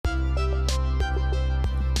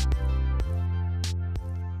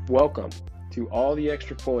Welcome to All the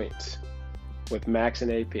Extra Points with Max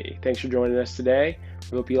and AP. Thanks for joining us today.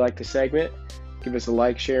 We hope you like the segment. Give us a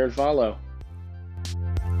like, share, and follow.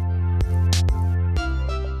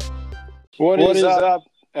 What is up,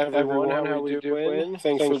 everyone? How we doing?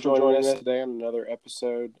 Thanks for joining us today on another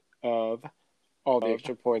episode of All the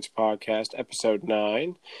Extra Points podcast, episode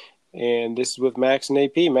 9. And this is with Max and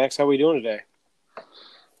AP. Max, how we doing today?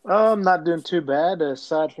 I'm not doing too bad,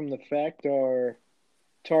 aside from the fact our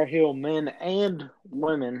Tar Heel men and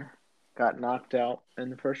women got knocked out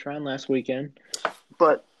in the first round last weekend.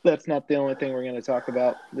 But that's not the only thing we're going to talk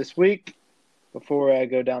about this week. Before I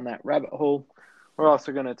go down that rabbit hole, we're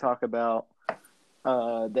also going to talk about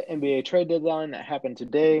the NBA trade deadline that happened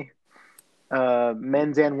today,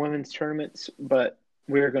 men's and women's tournaments, but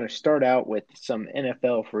we're going to start out with some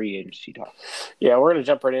NFL free agency talk. Yeah, we're going to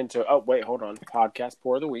jump right into – oh, wait, hold on. Podcast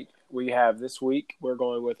pour of the week. We have this week, we're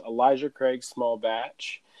going with Elijah Craig Small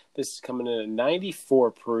Batch. This is coming in at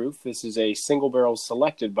 94 proof. This is a single barrel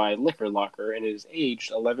selected by Liquor Locker, and it is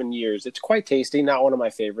aged 11 years. It's quite tasty, not one of my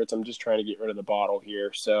favorites. I'm just trying to get rid of the bottle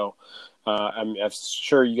here. So I'm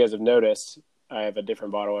sure you guys have noticed I have a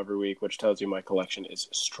different bottle every week, which tells you my collection is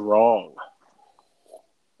strong.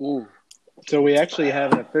 Ooh. So we actually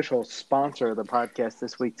have an official sponsor of the podcast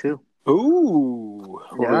this week, too. Ooh.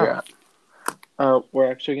 Yeah. We're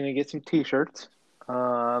actually going to get some T-shirts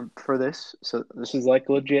for this. So this is like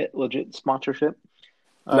legit sponsorship.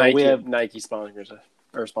 Nike sponsors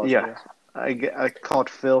or sponsor. Yeah. I called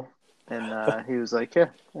Phil, and he was like, yeah,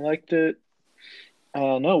 I liked it.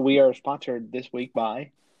 No, we are sponsored this week by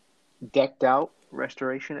Decked Out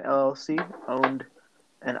Restoration LLC, owned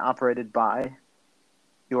and operated by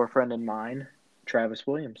your friend and mine, Travis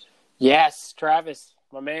Williams. Yes, Travis,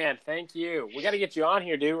 my man. Thank you. We got to get you on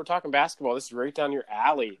here, dude. We're talking basketball. This is right down your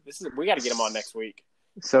alley. We got to get him on next week.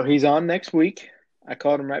 So he's on next week. I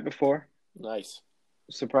called him right before. Nice.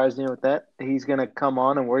 Surprised me with that. He's going to come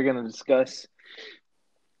on, and we're going to discuss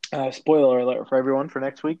spoiler alert for everyone for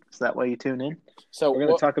next week, so that way you tune in. So we're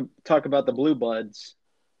going to talk about the Blue Bloods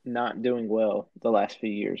not doing well the last few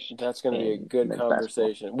years. That's going to be a good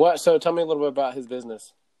conversation. So tell me a little bit about his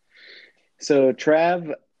business. So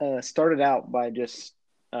Trav started out by just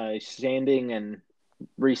sanding and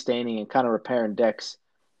restaining and kind of repairing decks,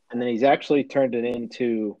 and then he's actually turned it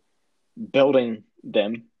into building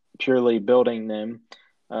them, purely building them,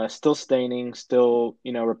 still staining, still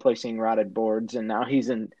replacing rotted boards, and now he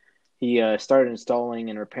started installing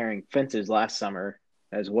and repairing fences last summer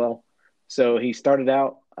as well. So he started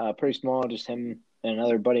out pretty small, just him and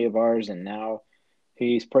another buddy of ours, and now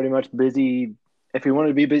he's pretty much busy. If he wanted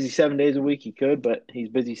to be busy 7 days a week, he could, but he's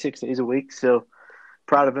busy 6 days a week. So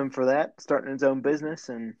proud of him for that, starting his own business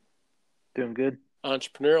and doing good.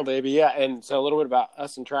 Entrepreneurial, baby. Yeah, and so a little bit about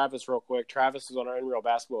us and Travis real quick. Travis is on our in-real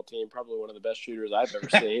basketball team, probably one of the best shooters I've ever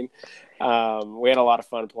seen. We had a lot of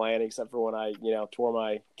fun playing, except for when I, tore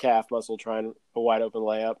my calf muscle trying a wide-open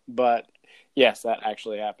layup. But, yes, that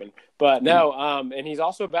actually happened. But, no, and he's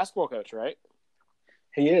also a basketball coach, right?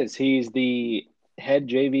 He is. He's the head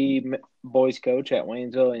JV boys coach at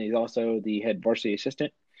Waynesville, and he's also the head varsity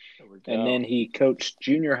assistant. And then he coached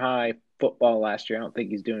junior high football last year. I don't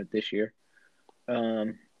think he's doing it this year.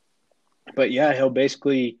 But yeah, he'll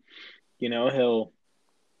basically, he'll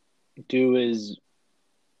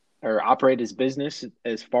operate his business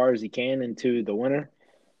as far as he can into the winter,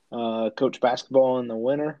 coach basketball in the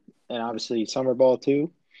winter, and obviously summer ball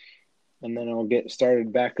too. And then he'll get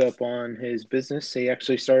started back up on his business. He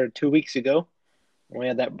actually started 2 weeks ago. We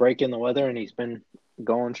had that break in the weather, and he's been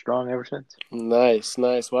going strong ever since. Nice.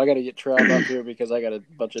 Well, I got to get Trav up here because I got a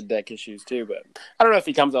bunch of deck issues too. But I don't know if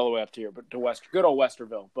he comes all the way up to here, but to good old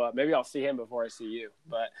Westerville. But maybe I'll see him before I see you.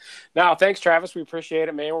 But no, thanks, Travis. We appreciate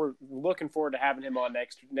it, man. We're looking forward to having him on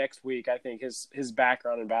next week. I think his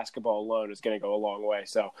background in basketball alone is going to go a long way.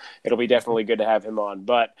 So it'll be definitely good to have him on.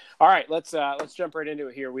 But all right, let's jump right into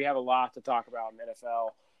it here. We have a lot to talk about in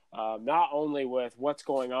NFL. Not only with what's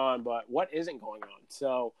going on, but what isn't going on.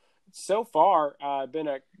 So far, been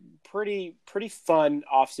a pretty fun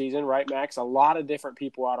offseason, right, Max? A lot of different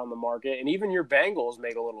people out on the market, and even your Bengals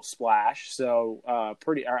made a little splash. So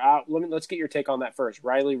let's get your take on that first.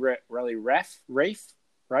 Riley Reef. Riley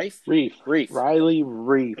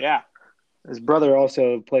Reef. Yeah. His brother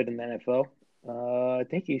also played in the NFL. I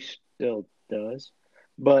think he still does.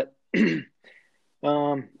 But, I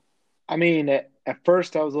mean, at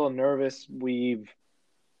first I was a little nervous.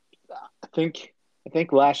 I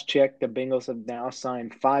think last check, the Bengals have now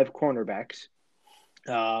signed 5 cornerbacks.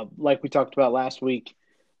 Like we talked about last week,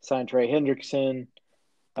 signed Trey Hendrickson,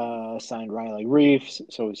 signed Riley Reef,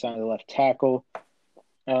 so we signed the left tackle.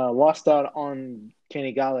 Lost out on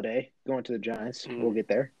Kenny Galladay going to the Giants. We'll get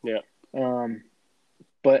there. Yeah.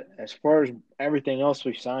 But as far as everything else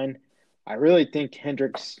we've signed, I really think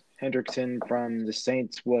Hendrickson from the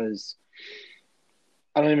Saints was –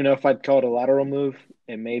 I don't even know if I'd call it a lateral move.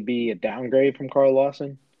 It may be a downgrade from Carl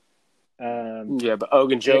Lawson. Yeah, but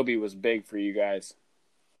Ogunjobi was big for you guys.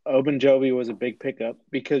 Ogunjobi was a big pickup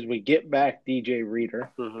because we get back DJ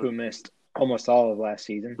Reader, who missed almost all of last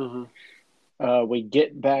season. We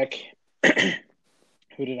get back –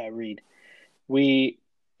 who did I read?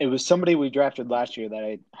 It was somebody we drafted last year that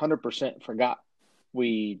I 100% forgot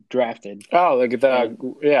we drafted. Oh, look at that.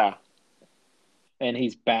 Yeah. And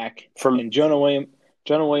he's back. And Jonah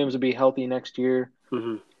Williams will be healthy next year.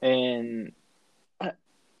 And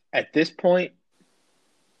at this point,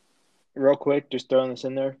 real quick, just throwing this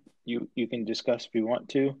in there, you can discuss if you want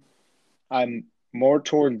to. I'm more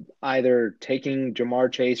toward either taking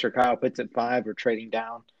Jamar Chase or Kyle Pitts at 5 or trading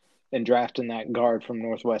down and drafting that guard from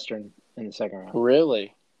Northwestern in the second round.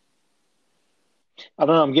 Really? I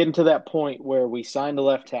don't know. I'm getting to that point where we signed a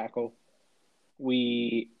left tackle.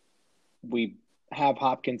 We have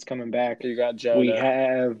Hopkins coming back. You got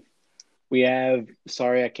Jonah. We have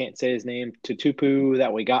sorry, I can't say his name, Tutupu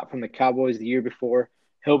that we got from the Cowboys the year before.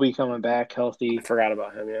 He'll be coming back healthy. I forgot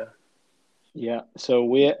about him, yeah. Yeah. So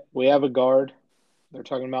we have a guard. They're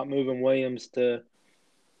talking about moving Williams to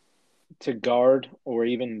guard or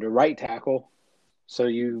even to right tackle. So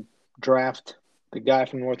you draft the guy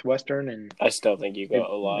from Northwestern, and I still think you go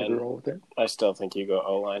O-line. I still think you go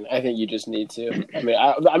O-line. I think you just need to.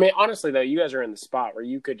 I mean, honestly though, you guys are in the spot where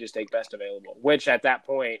you could just take best available. Which at that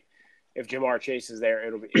point, if Jamar Chase is there,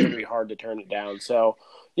 it'll be hard to turn it down. So,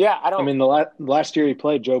 yeah, I don't. I mean, the last year he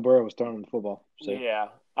played, Joe Burrow was throwing the football. So. Yeah,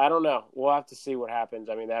 I don't know. We'll have to see what happens.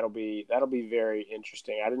 I mean, that'll be very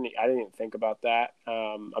interesting. I didn't even think about that.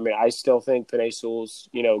 I mean, I still think Penei Sewell's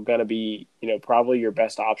gonna be probably your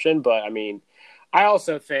best option, but I mean. I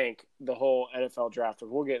also think the whole NFL draft,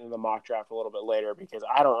 we'll get into the mock draft a little bit later because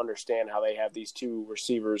I don't understand how they have these two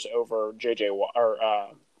receivers over not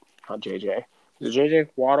JJ. Is it JJ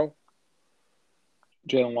Waddle?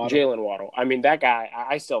 Jalen Waddle. I mean, that guy,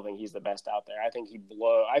 I still think he's the best out there. I think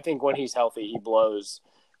when he's healthy, he blows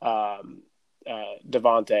Devontae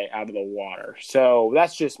out of the water. So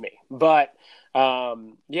that's just me. But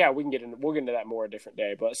yeah, we'll get into that more a different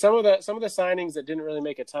day. But some of the signings that didn't really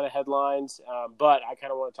make a ton of headlines, but I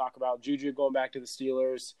kind of want to talk about Juju going back to the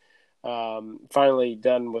Steelers. Finally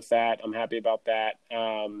done with that. I'm happy about that.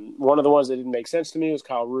 One of the ones that didn't make sense to me was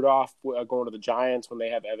Kyle Rudolph going to the Giants when they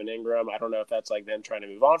have Evan Ingram. I don't know if that's like them trying to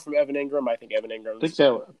move on from Evan Ingram. I think Evan Ingram. I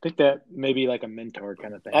think that may be like a mentor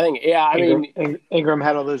kind of thing. I think, yeah. Ingram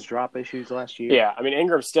had all those drop issues last year. Yeah, I mean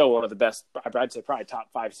Ingram's still one of the best. I'd say probably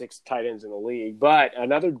top 5-6 tight ends in the league. But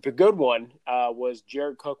another good one was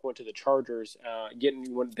Jared Cook went to the Chargers,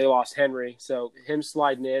 when they lost Henry. So him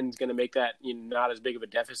sliding in is going to make that not as big of a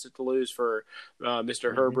deficit to lose for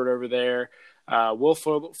Mr. Herbert over there. Will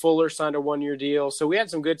Fuller signed a 1-year deal. So we had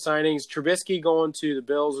some good signings. Trubisky going to the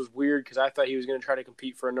Bills was weird because I thought he was going to try to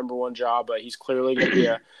compete for a number 1 job, but he's clearly going to be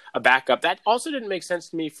a backup. That also didn't make sense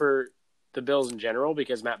to me for the Bills in general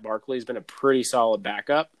because Matt Barkley has been a pretty solid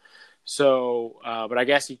backup. So, but I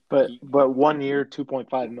guess but 1 year,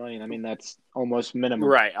 $2.5 million. I mean, that's almost minimum.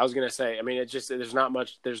 Right. I was going to say, I mean, it's just, there's not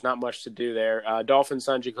much to do there. Dolphins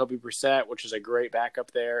signed Jacoby Brissett, which is a great backup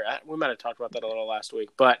there. We might have talked about that a little last week,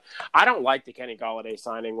 but I don't like the Kenny Galladay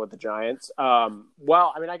signing with the Giants.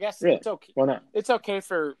 Well, I mean, I guess really? It's okay. Why not? It's okay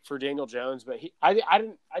for Daniel Jones, but I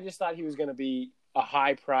just thought he was going to be a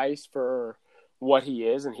high price for what he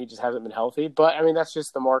is, and he just hasn't been healthy. But I mean, that's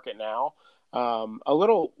just the market now. A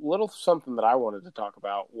little something that I wanted to talk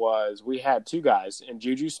about was we had 2 guys in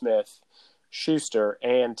Juju Smith-Schuster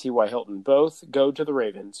and T.Y. Hilton both go to the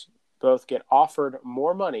Ravens, both get offered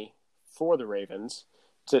more money for the Ravens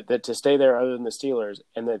to stay there other than the Steelers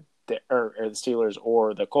and the Steelers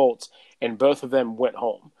or the Colts, and both of them went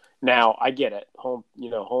home. Now I get it. Home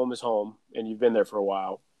is home and you've been there for a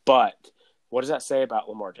while, but what does that say about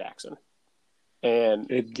Lamar Jackson? And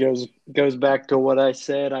it goes back to what I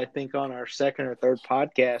said, I think, on our second or third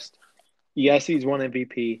podcast. Yes, he's won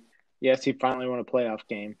MVP. Yes, he finally won a playoff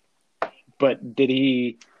game. But did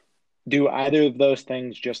he do either of those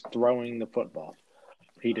things just throwing the football?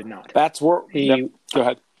 He did not. That's where go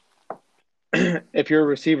ahead. If you're a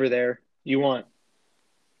receiver there, you want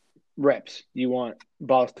reps. You want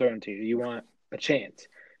balls thrown to you. You want a chance.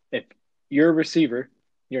 If you're a receiver,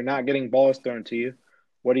 you're not getting balls thrown to you.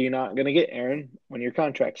 What are you not going to get, Aaron, when your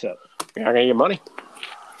contract's up? You're not going to get money.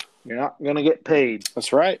 You're not going to get paid.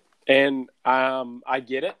 That's right. And I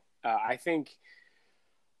get it. I think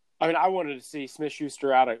I mean, I wanted to see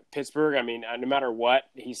Smith-Schuster out of Pittsburgh. I mean, no matter what,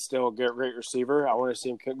 he's still a great receiver. I wanted to see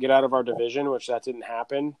him get out of our division, which that didn't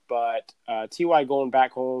happen. But Ty going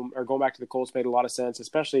back home or going back to the Colts made a lot of sense,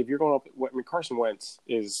 especially if you're going up. I mean, Carson Wentz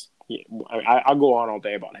is. I'll go on all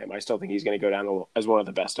day about him. I still think he's going to go down as one of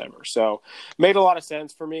the best ever. So, made a lot of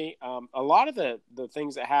sense for me. A lot of the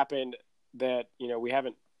things that happened that we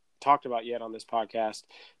haven't talked about yet on this podcast.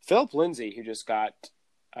 Philip Lindsay, who just got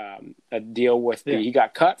a deal with he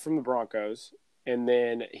got cut from the Broncos and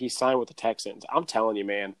then he signed with the Texans. I'm telling you,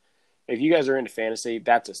 man, if you guys are into fantasy,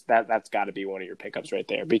 that's got to be one of your pickups right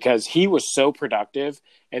there because he was so productive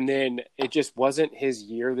and then it just wasn't his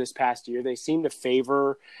year this past year. They seemed to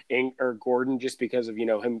favor Gordon just because of,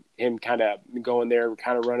 him kind of going there,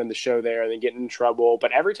 kind of running the show there and then getting in trouble.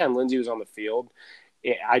 But every time Lindsay was on the field,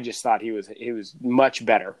 I just thought he was much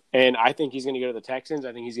better. And I think he's going to go to the Texans.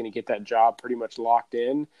 I think he's going to get that job pretty much locked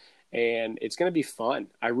in. And it's going to be fun.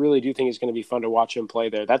 I really do think it's going to be fun to watch him play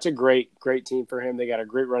there. That's a great team for him. They got a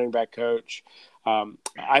great running back coach.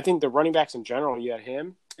 I think the running backs in general, you had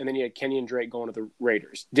him, and then you had Kenyon Drake going to the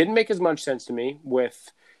Raiders. Didn't make as much sense to me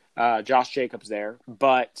with Josh Jacobs there,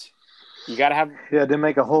 but you got to have – Yeah, it didn't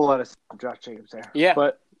make a whole lot of sense with Josh Jacobs there. Yeah.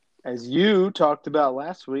 But as you talked about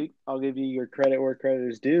last week, I'll give you your credit where credit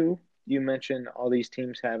is due. You mentioned all these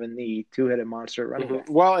teams having the two-headed monster running back.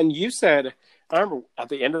 Well, and you said, I remember at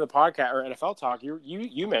the end of the podcast or NFL talk,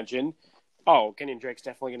 you mentioned, Kenyon Drake's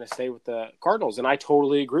definitely going to stay with the Cardinals, and I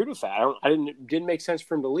totally agreed with that. Didn't make sense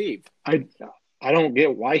for him to leave. I don't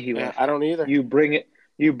get why he left. I don't either. You bring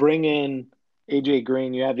in AJ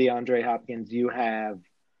Green, you have DeAndre Hopkins, you have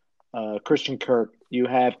Christian Kirk, you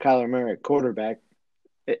have Kyler Murray at quarterback.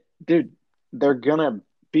 Dude, they're gonna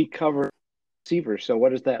be covered receivers. So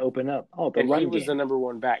what does that open up? The run game. He was the number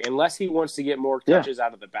one back, unless he wants to get more touches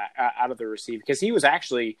out of the back, out of the receiver, because he was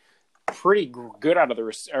actually pretty good out of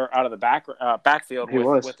the backfield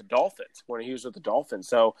with the Dolphins when he was with the Dolphins.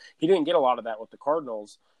 So he didn't get a lot of that with the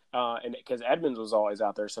Cardinals, and because Edmonds was always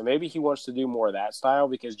out there. So maybe he wants to do more of that style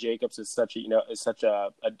because Jacobs is such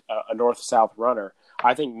a north-south runner.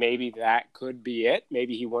 I think maybe that could be it.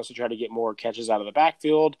 Maybe he wants to try to get more catches out of the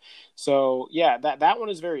backfield. So yeah, that one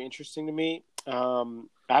is very interesting to me.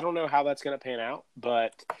 I don't know how that's going to pan out,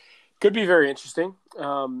 but could be very interesting.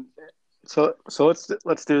 So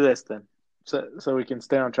let's do this then, so we can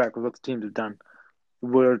stay on track with what the teams have done.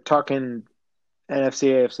 We're talking NFC,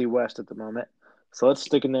 AFC West at the moment, so let's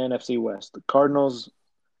stick in the NFC West. The Cardinals,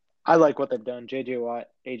 I like what they've done. J.J. Watt,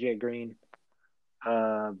 A.J. Green,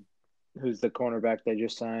 who's the cornerback they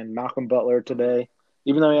just signed, Malcolm Butler today.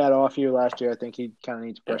 Even though he had an off year last year, I think he kind of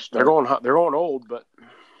needs fresh start. They're going old, but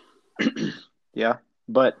yeah,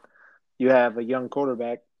 but you have a young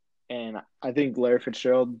quarterback, and I think Larry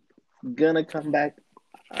Fitzgerald gonna come back.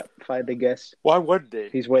 If I had to guess, why would they?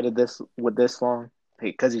 He's waited this long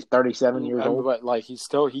because he's 37 years old. But like he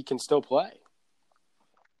can still play.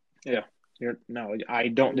 Yeah, I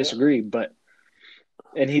don't disagree, but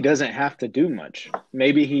and he doesn't have to do much.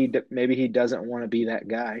 Maybe he doesn't want to be that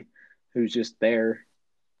guy who's just there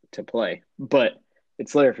to play. But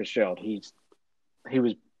it's Larry Fitzgerald. He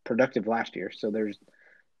was productive last year, so there's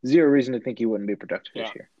zero reason to think he wouldn't be productive this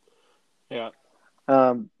year. Yeah.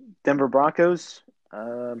 Denver Broncos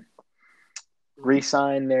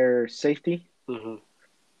re-signed their safety. Mm-hmm.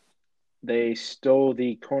 They stole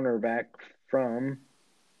the cornerback from.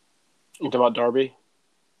 You talking about Darby?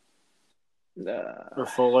 Or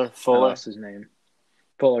Fuller? What's his name?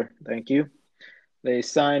 Fuller. Thank you. They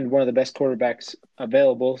signed one of the best quarterbacks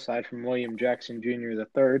available, aside from William Jackson Jr.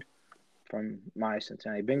 III from my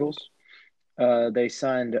Cincinnati Bengals. They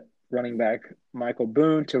signed running back Michael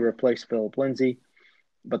Boone to replace Philip Lindsay,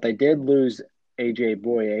 but they did lose A.J.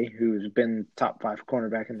 Boye, who's been top 5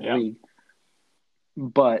 cornerback in the league.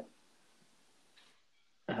 But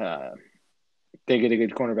they get a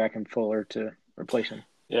good cornerback in Fuller to replace him.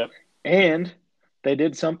 Yep. And they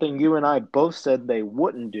did something you and I both said they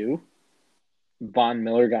wouldn't do. Von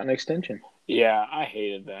Miller got an extension. Yeah, I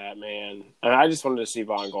hated that, man. And I just wanted to see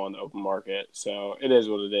Von go on the open market. So it is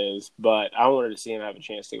what it is. But I wanted to see him have a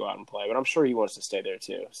chance to go out and play. But I'm sure he wants to stay there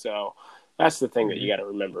too. So that's the thing that you got to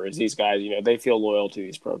remember is these guys, they feel loyal to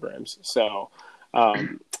these programs. So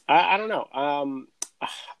I don't know.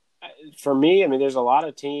 For me, I mean, there's a lot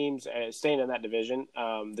of teams staying in that division.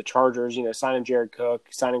 The Chargers, signing Jared Cook,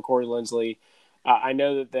 signing Corey Linsley. I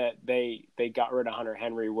know that they got rid of Hunter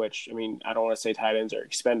Henry, which, I mean, I don't want to say tight ends are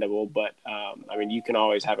expendable, but, I mean, you can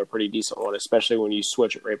always have a pretty decent one, especially when you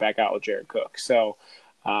switch it right back out with Jared Cook. So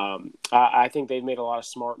I think they've made a lot of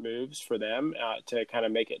smart moves for them to kind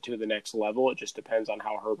of make it to the next level. It just depends on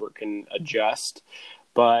how Herbert can adjust.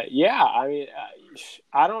 But, yeah, I mean,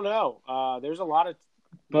 I don't know. There's a lot of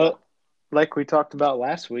But like we talked about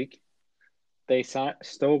last week, they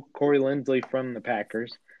stole Corey Linsley from the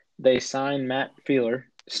Packers. They signed Matt Fielder,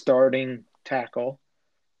 starting tackle.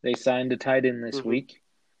 They signed a tight end this week.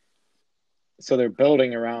 So they're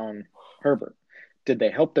building around Herbert. Did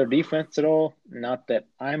they help their defense at all? Not that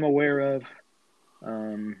I'm aware of.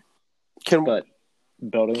 But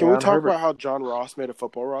building Can we around talk Herbert. about how John Ross made a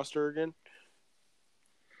football roster again?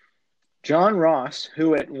 John Ross,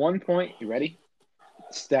 who at one point, you ready?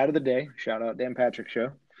 Stat of the day. Shout out Dan Patrick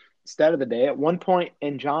Show. Stat of the day. At one point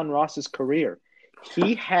in John Ross's career,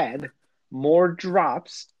 he had more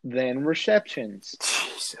drops than receptions.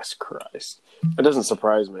 Jesus Christ. That doesn't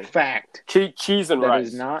surprise me. Fact. Cheese and That rice.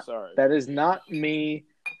 is not. Sorry. That is not me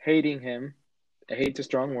hating him. Hate's a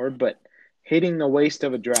strong word, but hating the waste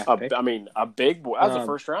of a draft pick. I mean, a big boy. That was a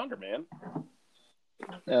first rounder, man.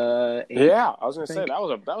 Yeah, I was going to say that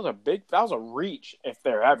was a reach if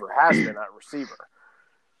there ever has been a receiver.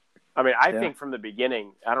 I mean, I think from the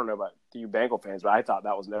beginning, I don't know about you Bengal fans, but I thought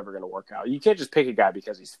that was never going to work out. You can't just pick a guy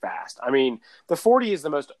because he's fast. I mean, the 40 is the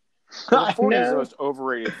most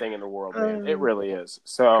overrated thing in the world, man. It really is.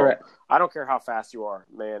 So correct. I don't care how fast you are,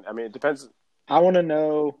 man. I mean, it depends. I want to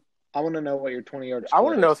know what your 20-yard. I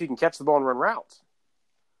want to know if he can catch the ball and run routes.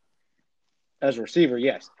 As a receiver,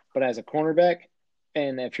 yes, but as a cornerback,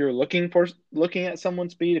 and if you're looking at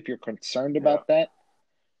someone's speed, if you're concerned about that,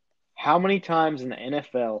 how many times in the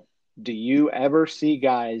NFL do you ever see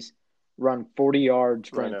guys run 40 yards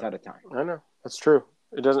sprints at a time? I know. That's true.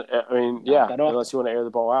 It doesn't – I mean, unless you want to air the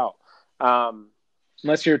ball out.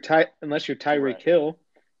 Unless you're Tyreek Hill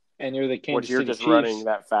and you're the Kansas City Chiefs. You're just running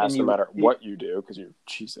that fast no matter what you do because you're –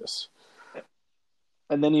 Jesus.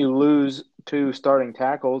 And then you lose 2 starting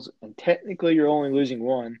tackles, and technically you're only losing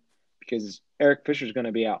 1 because Eric Fisher's going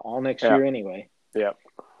to be out all next year anyway. Yeah.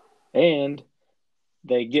 And –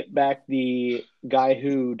 they get back the guy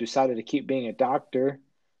who decided to keep being a doctor,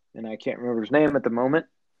 and I can't remember his name at the moment.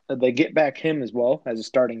 They get back him as well as a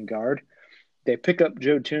starting guard. They pick up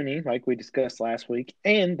Joe Thuney, like we discussed last week,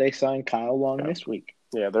 and they sign Kyle Long this week.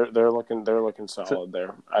 Yeah, they're looking solid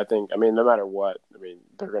there. I think. I mean, no matter what, I mean,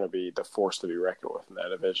 they're going to be the force to be reckoned with in that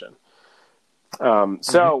division.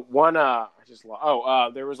 So one,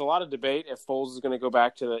 there was a lot of debate if Foles is going to go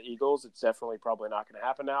back to the Eagles. It's definitely probably not going to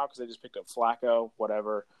happen now because they just picked up Flacco.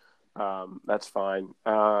 Whatever, that's fine.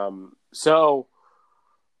 So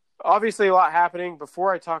obviously a lot happening.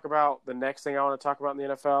 Before I talk about the next thing I want to talk about in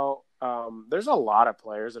the NFL, there's a lot of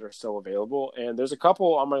players that are still available, and there's a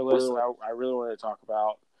couple on my list that I really wanted to talk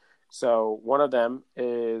about. So one of them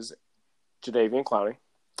is Jadeveon Clowney.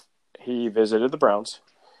 He visited the Browns.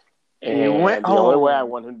 And the only way I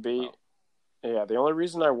want him to be the only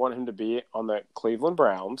reason I want him to be on the Cleveland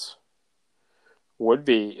Browns would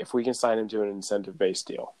be if we can sign him to an incentive-based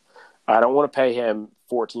deal. I don't want to pay him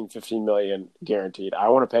 $14-15 million guaranteed. I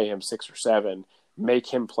want to pay him 6 or 7, make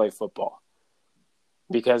him play football.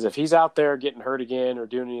 Because if he's out there getting hurt again or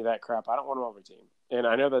doing any of that crap, I don't want him on my team. And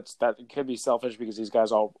I know that could be selfish because these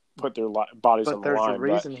guys all put their bodies on the line. But there's a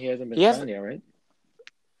reason he hasn't been signed yet, right?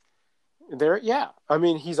 I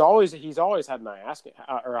mean, he's always had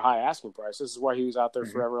a high asking price. This is why he was out there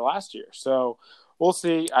forever last year. So we'll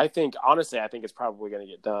see. I think it's probably going to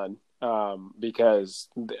get done because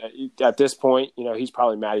at this point, he's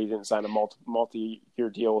probably mad he didn't sign a multi-year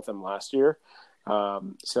deal with him last year.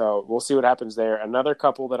 So we'll see what happens there. Another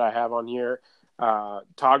couple that I have on here,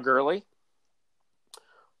 Todd Gurley.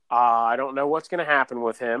 I don't know what's going to happen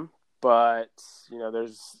with him, but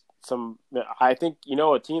there's I think,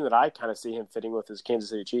 a team that I kind of see him fitting with is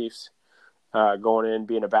Kansas City Chiefs, going in,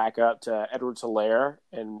 being a backup to Edwards-Helaire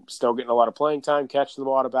and still getting a lot of playing time, catching the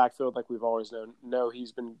ball out of backfield like we've always know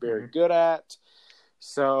he's been very good at.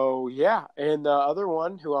 So, yeah. And the other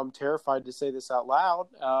one who I'm terrified to say this out loud,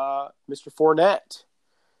 Mr. Fournette.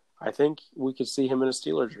 I think we could see him in a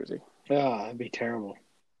Steelers jersey. Oh, that'd be terrible.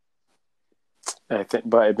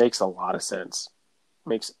 But it makes a lot of sense.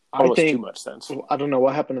 Makes almost too much sense. I don't know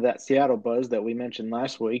what happened to that Seattle buzz that we mentioned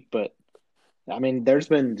last week, but I mean, there's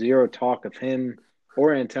been zero talk of him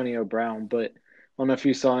or Antonio Brown. But I don't know if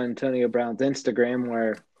you saw Antonio Brown's Instagram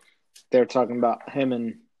where they're talking about him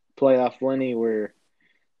and playoff Lenny were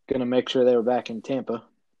going to make sure they were back in Tampa.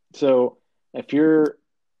 So if you're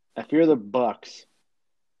the Bucks,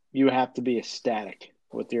 you have to be ecstatic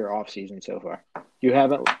with your offseason so far. You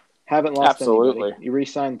haven't lost anybody. You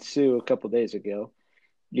re-signed Sue a couple days ago.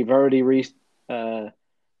 You've already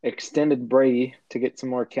extended Brady to get some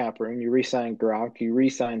more cap room. You re-signed Gronk. You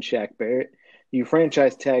re-signed Shaq Barrett. You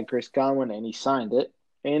franchise tag Chris Godwin, and he signed it.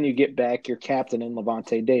 And you get back your captain in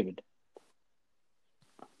Levante David.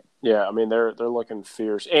 Yeah, I mean they're looking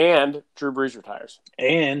fierce, and Drew Brees retires.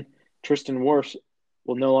 And Tristan Wirfs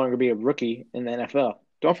will no longer be a rookie in the NFL.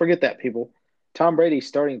 Don't forget that, people. Tom Brady's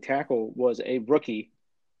starting tackle was a rookie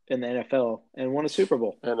in the NFL and won a Super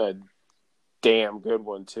Bowl. And a damn good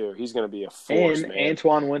one, too. He's going to be a force, and man.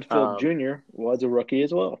 Antoine Winfield Jr. was a rookie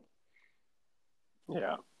as well.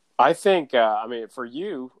 Yeah. I think, for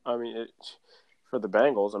you, for the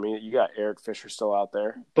Bengals, you got Eric Fisher still out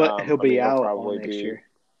there. But he'll be out probably next year.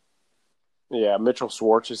 Yeah, Mitchell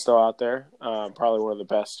Schwartz is still out there. Probably one of the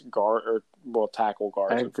best tackle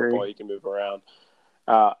guards in football. He can move around.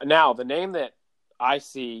 Now, the name that I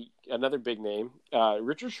see, another big name,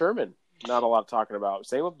 Richard Sherman. Not a lot of talking about.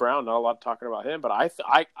 Same with Brown. Not a lot of talking about him. But I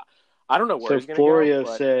don't know where he's going to go.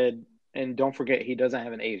 Florio said, and don't forget, he doesn't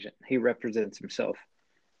have an agent. He represents himself.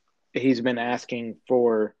 He's been asking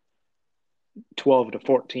for 12 to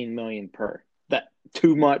 14 million per. That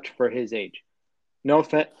too much for his age. No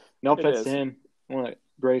offense to him. One of the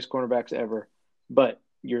greatest cornerbacks ever. But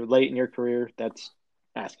you're late in your career. That's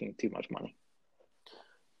asking too much money.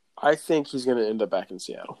 I think he's going to end up back in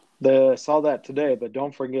Seattle. Saw that today, but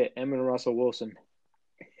don't forget, Em and Russell Wilson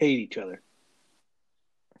hate each other.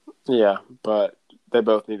 Yeah, but they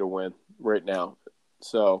both need to win right now.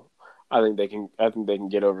 So I think they can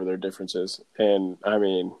get over their differences. And I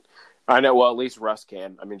know, well, at least Russ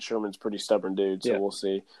can. Sherman's a pretty stubborn dude, so We'll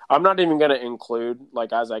see. I'm not even going to include,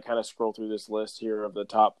 as I kind of scroll through this list here of the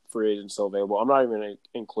top free agents still available, I'm not even going to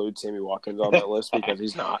include Sammy Watkins on that list because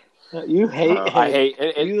he's not. You hate him. I hate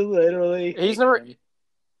it. You literally hate him.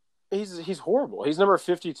 He's horrible. He's number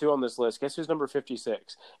 52 on this list. Guess who's number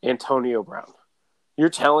 56? Antonio Brown. You're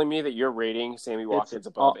telling me that you're rating Sammy Watkins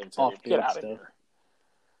above Antonio? Get out of here.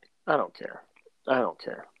 I don't care.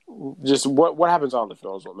 Just what happens on the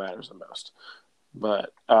field is what matters the most.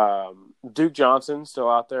 But Duke Johnson still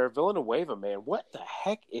out there. Villanueva, man, what the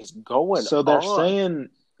heck is going on? So they're saying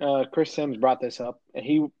Chris Sims brought this up,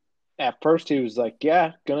 and at first he was like,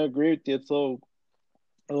 "Yeah, gonna agree with you. It's a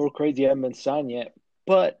little crazy. I haven't been signed yet."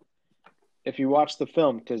 But if you watch the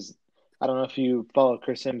film, because I don't know if you follow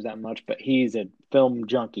Chris Sims that much, but he's a film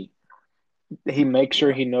junkie. He makes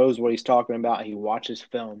sure he knows what he's talking about. He watches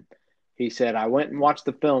film. He said, "I went and watched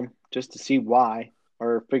the film just to see why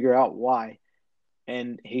or figure out why."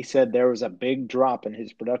 And he said there was a big drop in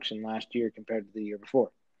his production last year compared to the year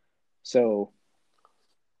before. So,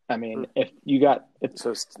 if you got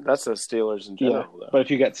so that's the Steelers in general, though. But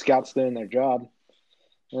if you got scouts doing their job,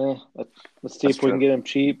 let's see if we can get them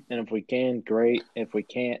cheap, and if we can, great. If we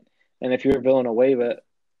can't, and if you're Villanueva,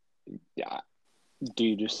 do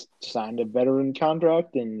you just sign a veteran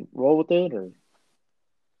contract and roll with it, or?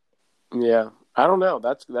 Yeah, I don't know.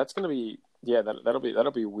 That's going to be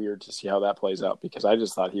that'll be weird to see how that plays out because I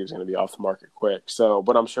just thought he was going to be off the market quick. So,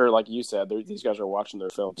 but I'm sure, like you said, these guys are watching their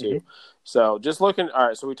film too. Mm-hmm. So, just looking. All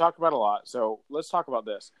right, so we talked about a lot. So let's talk about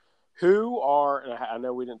this. Who are? And I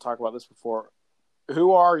know we didn't talk about this before.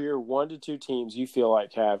 Who are your 1 to 2 teams you feel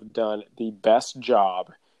like have done the best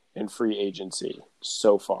job in free agency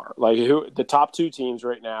so far? Like who the top 2 teams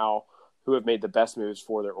right now who have made the best moves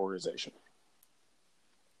for their organization?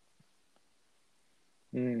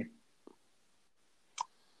 You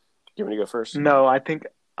want me to go first? No, I think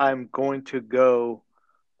I'm going to go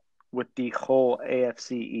with the whole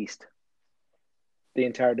AFC East. The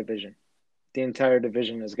entire division. The entire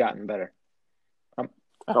division has gotten better. I'm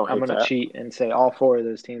going to cheat and say all 4 of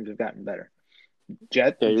those teams have gotten better.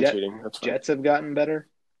 You're cheating. That's fine. Jets have gotten better.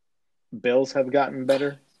 Bills have gotten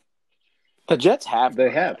better. The Jets have. They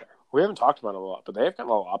have. We haven't talked about it a lot, but they have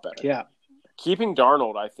gotten a lot better. Yeah. Keeping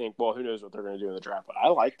Darnold, I think, well, who knows what they're going to do in the draft, but I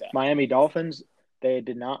like that. Miami Dolphins, they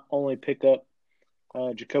did not only pick up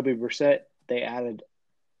Jacoby Brissett, they added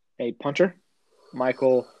a punter,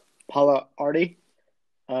 Michael Palardy,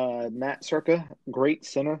 Matt Circa, great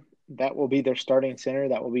center. That will be their starting center.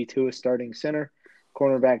 That will be Tua's starting center.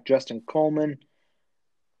 Cornerback Justin Coleman,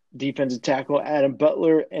 defensive tackle Adam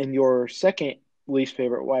Butler, and your second least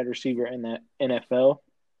favorite wide receiver in the NFL,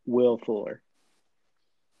 Will Fuller.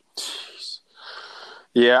 Jeez.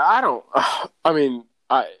 Yeah,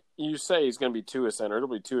 you say he's going to be Tua center. It'll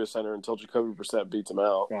be Tua center until Jacoby Brissett beats him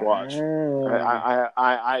out. Watch.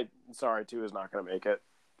 Sorry, Tua's not going to make it.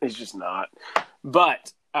 He's just not.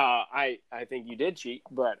 But I think you did cheat,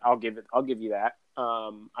 but I'll give you that.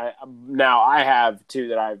 I have 2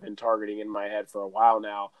 that I've been targeting in my head for a while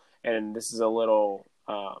now, and this is a little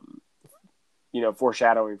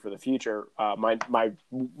foreshadowing for the future. My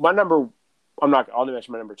number, I'll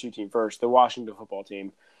mention my number 2 team first, the Washington football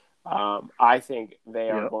team. I think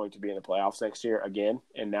they are going to be in the playoffs next year again,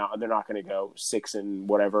 and now they're not going to go 6 and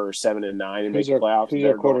whatever, 7 and 9 and make the playoffs. Who's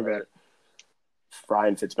their quarterback?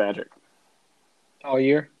 Ryan Fitzmagic All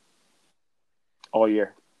year? all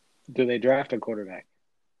year. Do they draft a quarterback?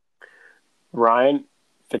 Ryan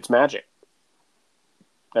Fitzmagic.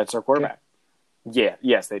 That's their quarterback. Okay. Yeah,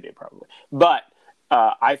 yes, they do probably. But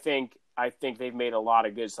I think they've made a lot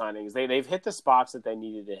of good signings. They've hit the spots that they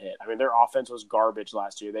needed to hit. I mean, their offense was garbage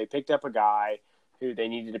last year. They picked up a guy who they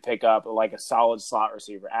needed to pick up, like a solid slot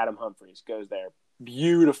receiver. Adam Humphries goes there.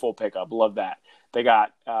 Beautiful pickup. Love that. They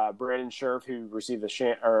got Brandon Scherf, who received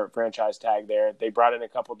the franchise tag there. They brought in a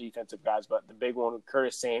couple defensive guys, but the big one,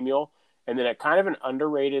 Curtis Samuel, and then a kind of an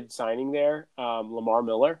underrated signing there, Lamar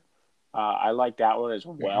Miller. I like that one as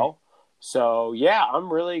well. Mm-hmm. So, yeah,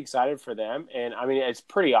 I'm really excited for them. And, I mean, it's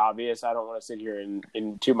pretty obvious. I don't want to sit here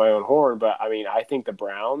and toot my own horn, but, I mean, I think the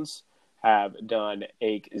Browns have done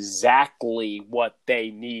exactly what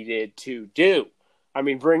they needed to do. I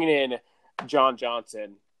mean, bringing in John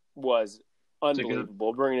Johnson was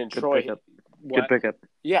unbelievable. Bringing in Troy Hill. Good pickup.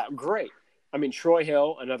 Yeah, great. I mean, Troy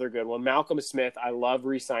Hill, another good one. Malcolm Smith, I love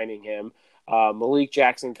re-signing him. Malik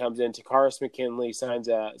Jackson comes in. Takaris McKinley signs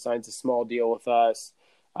a small deal with us.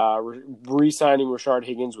 Re-signing Rashard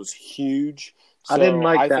Higgins was huge. So I didn't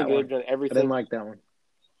like that one. They've done everything. I didn't like that one.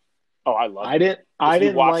 Oh, I love it. I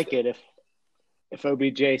didn't like it if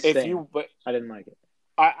OBJ stayed. I didn't like it.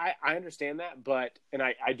 I understand that, but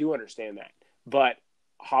I do understand that. But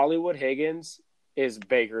Hollywood Higgins is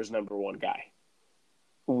Baker's number one guy.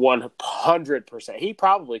 100%. He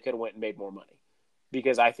probably could have went and made more money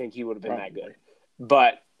because I think he would have been that good.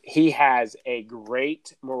 But he has a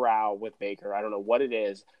great morale with Baker. I don't know what it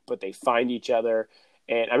is, but they find each other.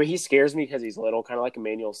 And, I mean, he scares me because he's little, kind of like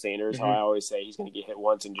Emmanuel Sanders, how I always say he's going to get hit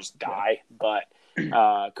once and just die. But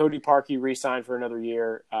Cody Parkey re-signed for another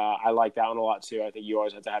year. I like that one a lot, too. I think you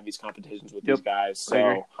always have to have these competitions with these guys.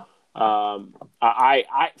 So,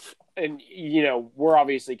 and, you know, we're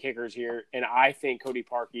obviously kickers here, and I think Cody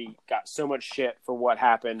Parkey got so much shit for what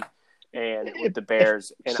happened and with the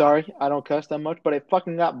Bears. Sorry, I don't cuss that much, but it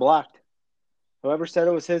fucking got blocked. Whoever said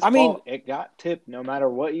it was his fault, it got tipped no matter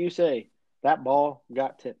what you say. That ball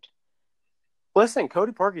got tipped. Listen,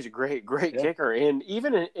 Cody Parkey's a great kicker. And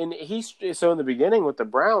even in the beginning with the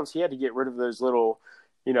Browns, he had to get rid of those little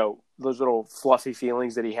fluffy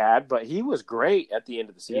feelings that he had, but he was great at the end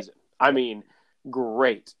of the season. Yeah. I mean,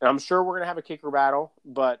 great. And I'm sure we're going to have a kicker battle,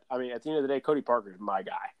 but I mean, at the end of the day, Cody Parker is my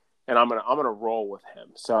guy, and I'm going to roll with him.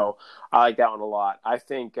 So I like that one a lot. I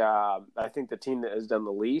think the team that has done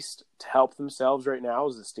the least to help themselves right now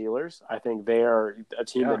is the Steelers. I think they are a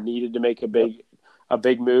team that needed to make a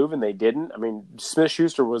big move, and they didn't. I mean,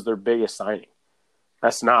 Smith-Schuster was their biggest signing.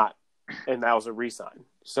 And that was a re-sign.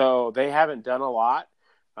 So they haven't done a lot.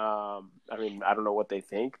 I mean, I don't know what they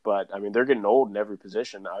think, but I mean, they're getting old in every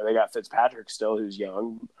position. They got Fitzpatrick still, who's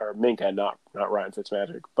young, or Minka, not Ryan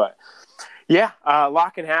Fitzpatrick. But yeah, a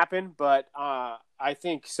lot can happen. But I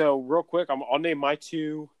think so. Real quick, I'll name my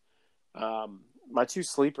two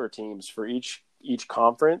sleeper teams for each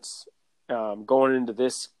conference. Going into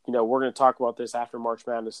this, you know, we're going to talk about this after March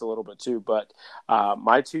Madness a little bit too, but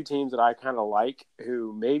my two teams that I kind of like,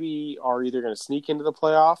 who maybe are either going to sneak into the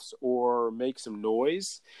playoffs or make some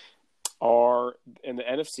noise, are in the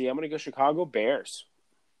NFC. I'm going to go Chicago Bears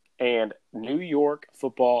and New York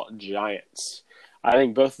Football Giants. I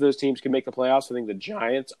think both of those teams can make the playoffs. I think the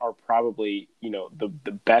Giants are probably, you know, the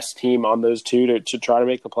best team on those two to try to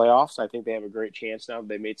make the playoffs. I think they have a great chance now.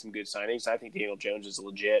 They made some good signings. I think Daniel Jones is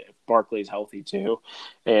legit. If Barkley is healthy too.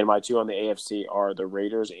 And my two on the AFC are the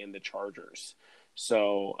Raiders and the Chargers.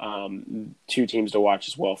 So two teams to watch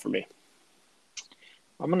as well for me.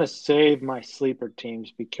 I'm going to save my sleeper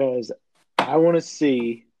teams because I want to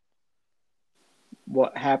see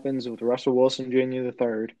what happens with Russell Wilson Jr.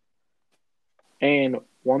 III. And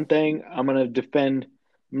one thing, I'm going to defend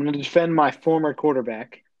my former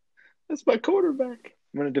quarterback. That's my quarterback.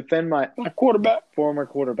 I'm going to defend my former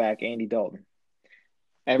quarterback, Andy Dalton.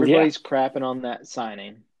 Everybody's crapping on that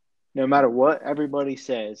signing. No matter what everybody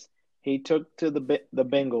says, he took to the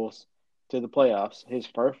Bengals to the playoffs his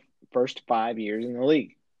first 5 years in the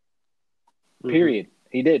league. Period.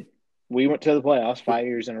 He did. We went to the playoffs 5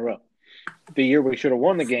 years in a row. The year we should have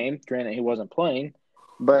won the game, granted he wasn't playing,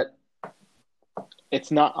 but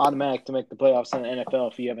it's not automatic to make the playoffs in the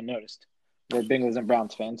NFL if you haven't noticed. We're Bengals and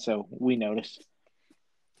Browns fans, so we noticed.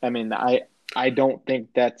 I mean, I don't think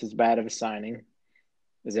that's as bad of a signing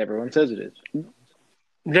as everyone says it is.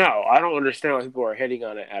 No, I don't understand why people are hitting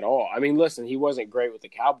on it at all. I mean, listen, he wasn't great with the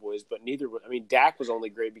Cowboys, but Dak was only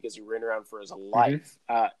great because he ran around for his life.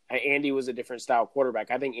 Mm-hmm. Andy was a different style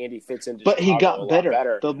quarterback. I think Andy fits into But Chicago he got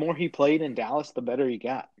better. The more he played in Dallas, the better he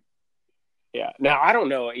got. Yeah. Now, I don't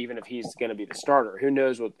know even if he's going to be the starter. Who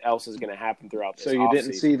knows what else is going to happen throughout this So you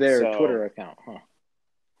didn't see offseason. their So, Twitter account, huh?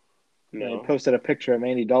 They no. posted a picture of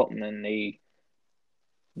Andy Dalton, and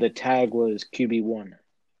the tag was QB1.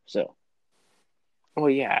 So, Well,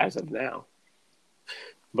 yeah, as of now.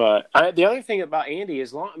 But the other thing about Andy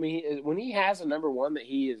is, when he has a number one that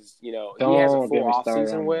he is, he has a don't full get me started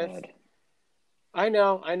offseason on with. that. I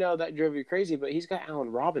know that drove you crazy, but he's got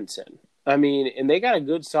Allen Robinson. I mean, and they got a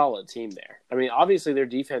good, solid team there. I mean, obviously their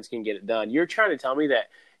defense can get it done. You're trying to tell me that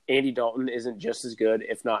Andy Dalton isn't just as good,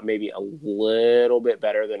 if not maybe a little bit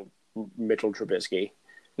better than Mitchell Trubisky.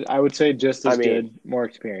 I would say just as good, more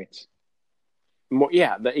experience.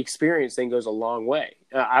 The experience thing goes a long way.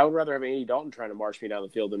 I would rather have Andy Dalton trying to march me down the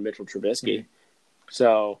field than Mitchell Trubisky. Mm-hmm.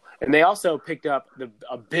 So, and they also picked up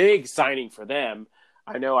a big signing for them.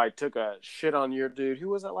 I know I took a shit on your dude. Who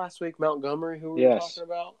was that last week? Montgomery, who were you talking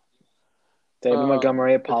about? David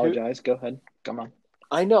Montgomery apologized. Go ahead. Come on.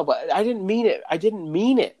 I know, but I didn't mean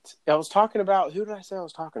it. I was talking about, who did I say I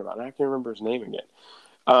was talking about? I can't remember his name again.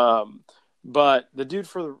 But the dude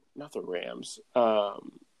not the Rams,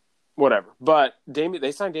 whatever. But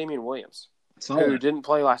they signed Damian Williams, who didn't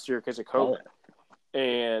play last year because of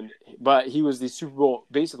COVID. But he was the Super Bowl,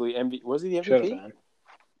 basically, MVP. Was he the MVP?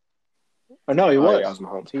 Oh, no, he was. Yeah,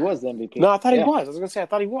 he was the MVP. No, I thought he was. I was going to say, I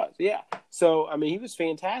thought he was. Yeah. So, I mean, he was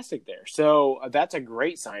fantastic there. So, that's a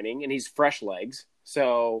great signing, and he's fresh legs.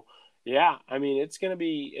 So, yeah, I mean, it's going to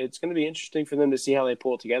be interesting for them to see how they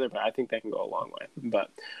pull it together, but I think that can go a long way. But,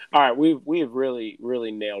 all right, we have really,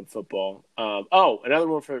 really nailed football. Another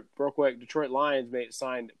one for real quick, Detroit Lions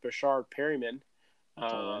signed Bashard Perryman,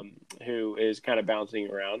 who is kind of bouncing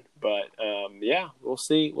around. But, we'll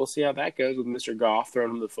see. We'll see how that goes with Mr. Goff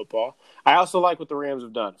throwing him the football. I also like what the Rams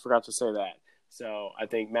have done. Forgot to say that. So I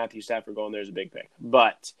think Matthew Stafford going there is a big pick.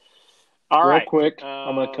 But, all right. Real quick,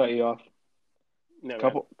 I'm going to cut you off.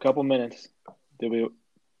 No, couple minutes. We're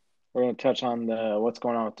going to touch on what's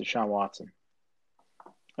going on with Deshaun Watson.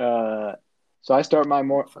 So I start my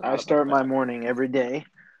morning every day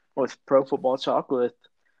with Pro Football Talk with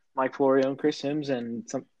Mike Florio and Chris Sims and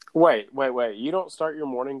some. Wait! You don't start your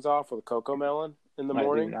mornings off with Coco Melon in the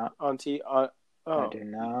morning? I do not. On T. I do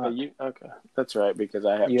not. Okay, that's right, because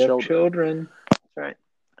I have you children. Have children. That's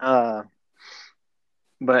right.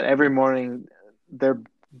 But every morning they're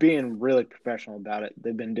being really professional about it.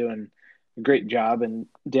 They've been doing a great job, and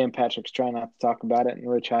Dan Patrick's trying not to talk about it, and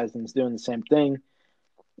Rich Eisen's doing the same thing.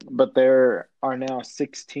 But there are now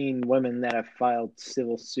 16 women that have filed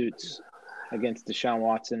civil suits against Deshaun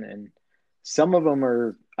Watson, and some of them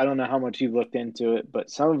are, I don't know how much you've looked into it, but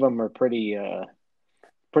some of them are pretty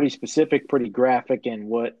specific, pretty graphic in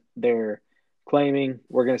what they're claiming.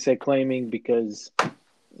 We're going to say claiming because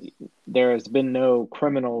there has been no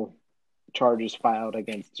criminal charges filed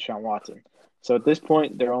against Deshaun Watson. So at this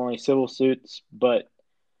point, they're only civil suits, but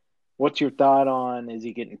what's your thought on, is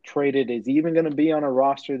he getting traded? Is he even going to be on a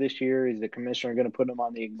roster this year? Is the commissioner going to put him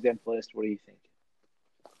on the exempt list? What do you think?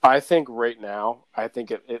 I think right now,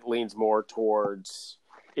 it leans more towards,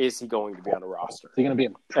 is he going to be on a roster? Is he going to be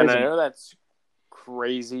in prison? And I know that's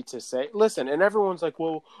crazy to say. Listen, and everyone's like,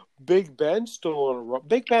 well, Big Ben's still on a roster.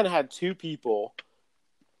 Big Ben had two people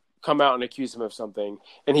come out and accuse him of something,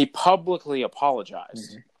 and he publicly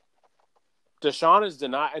apologized. Mm-hmm. Deshaun is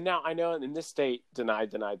denied, and now I know in this state, deny.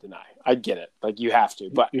 I get it, like you have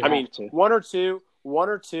to, but I mean, one or two,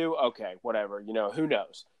 okay, whatever. Who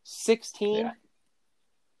knows? 16, yeah.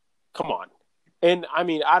 Come on, and I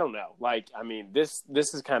mean, I don't know. Like, I mean, this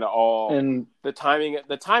is kind of all, and the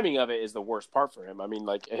timing of it is the worst part for him. I mean,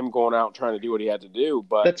 like him going out and trying to do what he had to do,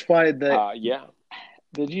 but that's why yeah.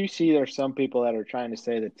 Did you see there's some people that are trying to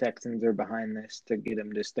say the Texans are behind this to get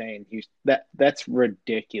him to stay in Houston? That's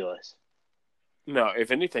ridiculous. No,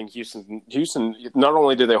 if anything, Houston, not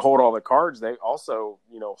only do they hold all the cards, they also,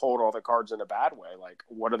 hold all the cards in a bad way. Like,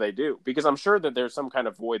 what do they do? Because I'm sure that there's some kind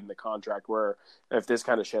of void in the contract where if this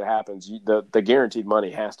kind of shit happens, the guaranteed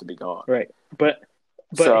money has to be gone. Right. But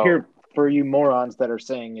here, for you morons that are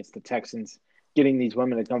saying it's the Texans getting these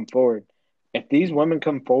women to come forward, if these women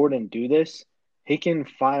come forward and do this, he can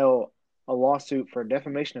file a lawsuit for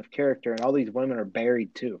defamation of character, and all these women are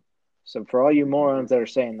buried too. So for all you morons that are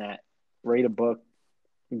saying that, read a book,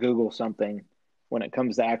 Google something when it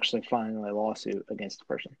comes to actually filing a lawsuit against a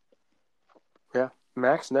person. Yeah,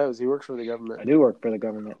 Max knows. He works for the government. I do work for the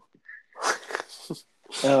government.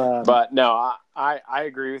 But no, I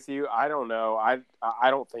agree with you. I don't know. I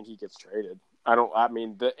don't think he gets traded.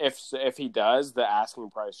 If he does, the asking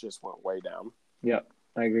price just went way down. Yep,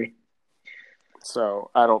 I agree. So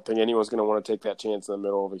I don't think anyone's going to want to take that chance in the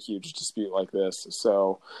middle of a huge dispute like this.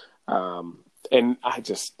 So, And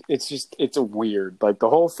it's a weird, like the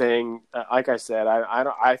whole thing. Like I said,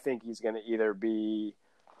 I think he's going to either be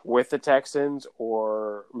with the Texans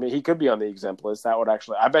or he could be on the exempt list. That would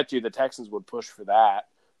actually, I bet you the Texans would push for that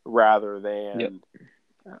rather than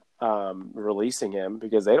releasing him,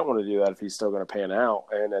 because they don't want to do that if he's still going to pan out.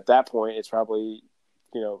 And at that point, it's probably,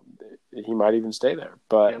 he might even stay there.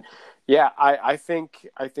 But I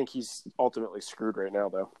think he's ultimately screwed right now,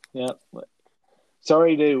 though. Yeah.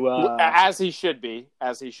 Sorry to as he should be.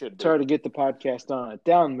 Sorry to get the podcast on a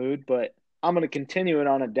down mood, but I'm going to continue it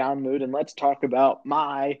on a down mood, and let's talk about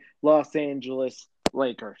my Los Angeles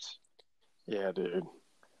Lakers. Yeah, dude.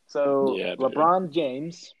 So LeBron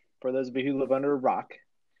James, for those of you who live under a rock,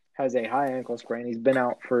 has a high ankle sprain. He's been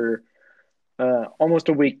out for almost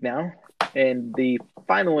a week now, and they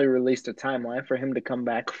finally released a timeline for him to come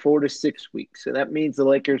back 4 to 6 weeks. So that means the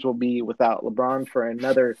Lakers will be without LeBron for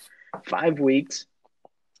another 5 weeks.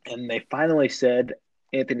 And they finally said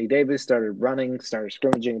Anthony Davis started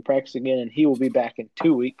scrimmaging and practice again, and he will be back in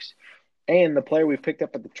 2 weeks. And the player we picked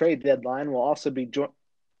up at the trade deadline will also be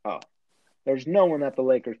there's no one that the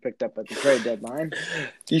Lakers picked up at the trade deadline.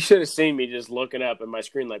 You should have seen me just looking up at my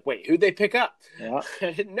screen like, wait, who'd they pick up? Yeah.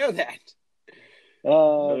 I didn't know that.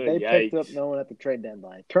 They picked up no one at the trade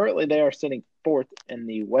deadline. Currently, they are sitting 4th in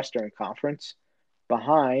the Western Conference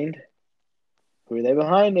behind – who are they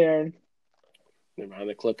behind, Aaron? They're behind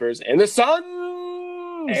the Clippers and the Suns.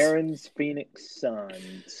 Aaron's Phoenix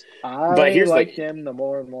Suns. I like them the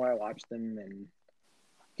more and more I watch them, and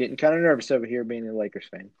getting kind of nervous over here being a Lakers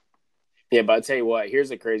fan. Yeah, but I'll tell you what, here's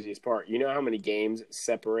the craziest part. You know how many games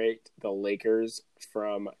separate the Lakers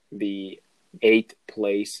from the 8th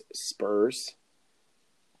place Spurs?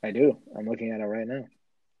 I do. I'm looking at it right now.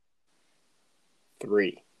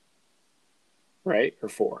 3. Right? Or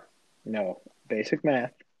 4? No. Basic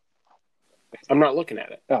math. I'm not looking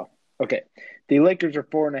at it. Oh, okay. The Lakers are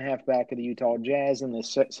 4.5 back of the Utah Jazz, and the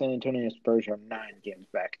San Antonio Spurs are 9 games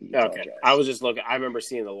back of the Utah Jazz. I was just looking. I remember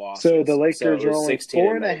seeing the losses. So the Lakers are only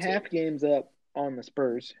 4.5 games up on the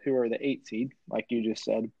Spurs, who are the 8 seed, like you just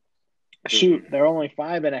said. Shoot, they're only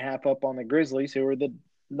 5.5 up on the Grizzlies, who are the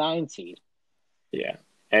 9 seed. Yeah.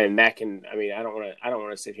 And that can, I mean, I don't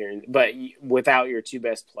want to sit here, but without your 2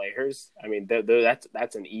 best players, I mean,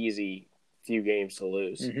 that's an easy few games to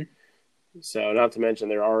lose. Mm-hmm. So, not to mention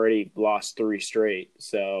they're already lost 3 straight.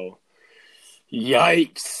 So,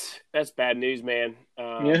 yikes! That's bad news, man.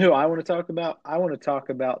 You know who I want to talk about? I want to talk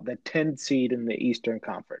about the 10 seed in the Eastern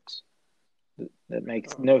Conference. That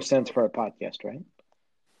makes no sense for a podcast, right?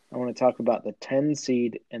 I want to talk about the 10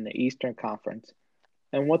 seed in the Eastern Conference.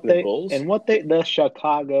 And the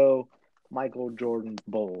Chicago Michael Jordan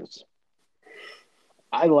Bulls.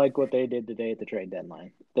 I like what they did today at the trade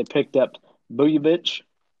deadline. They picked up Vujovic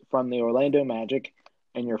from the Orlando Magic,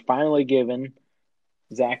 and you're finally giving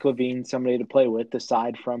Zach LaVine somebody to play with,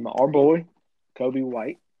 aside from our boy Kobe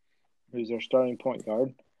White, who's their starting point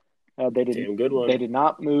guard. They did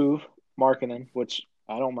not move Markkanen, which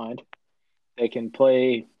I don't mind. They can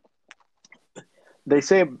play. They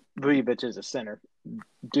say Vujovic is a center.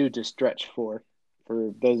 Due to stretch for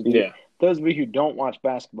those of you who don't watch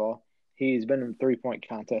basketball, he's been in the 3-point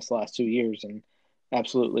contest the last 2 years and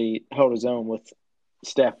absolutely held his own with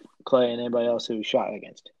Steph, Clay, and anybody else who he shot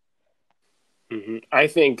against. Mm-hmm. I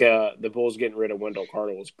think the Bulls getting rid of Wendell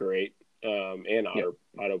Carter was great, and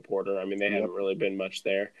Otto Porter. I mean, they haven't really been much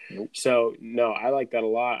there. Nope. So no, I like that a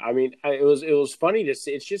lot. I mean, it was funny to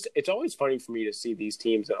see. It's always funny for me to see these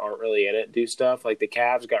teams that aren't really in it do stuff. Like the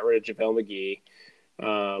Cavs got rid of JaVale McGee,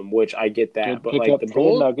 which I get that, but like the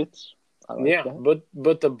Bulls, Nuggets. That.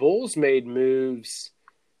 but the Bulls made moves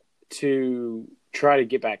to try to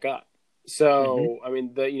get back up. So I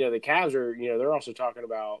mean, the Cavs are they're also talking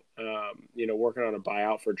about working on a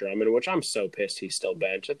buyout for Drummond, which I'm so pissed he's still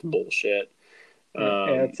benched. That's bullshit.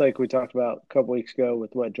 It's like we talked about a couple weeks ago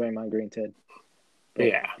with what Draymond Green said. But,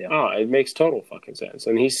 yeah. Oh, it makes total fucking sense,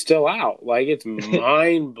 and he's still out. Like it's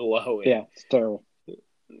mind blowing. Yeah, it's terrible.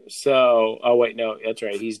 So, wait, no, that's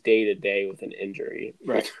right. He's day to day with an injury.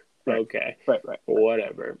 Right. Okay. Right.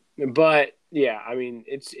 Whatever. But yeah, I mean,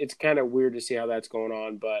 it's kind of weird to see how that's going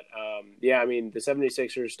on. But I mean, the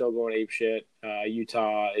 76ers still going ape shit.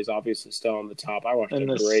 Utah is obviously still on the top. I watched a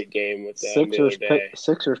great game with them the other day.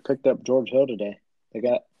 Sixers picked up George Hill today. They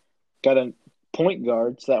got a point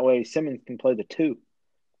guard, so that way Simmons can play the 2.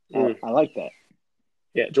 I like that.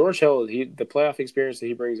 Yeah, George Hill, the playoff experience that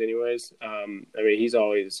he brings, anyways. I mean, he's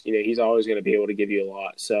always going to be able to give you a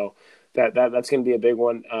lot. So that's going to be a big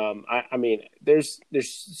one. I mean, there's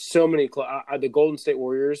so many. The Golden State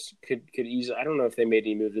Warriors could easily. I don't know if they made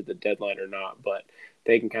any moves at the deadline or not, but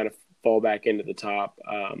they can kind of fall back into the top.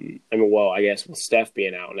 I guess with Steph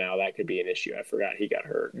being out now, that could be an issue. I forgot he got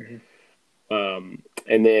hurt.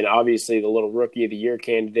 And then obviously the little rookie of the year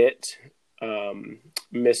candidate,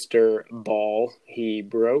 Mr. Ball, he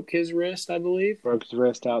broke his wrist, I believe. Broke his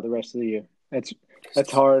wrist out the rest of the year. That's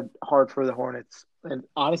hard for the Hornets, and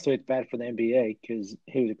honestly, it's bad for the NBA because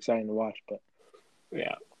he was exciting to watch. But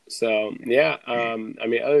yeah, so yeah,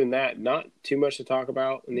 other than that, not too much to talk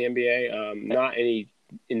about in the NBA. Not any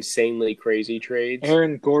insanely crazy trades.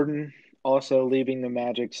 Aaron Gordon also leaving the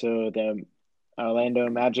Magic, so the Orlando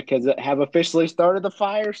Magic have officially started the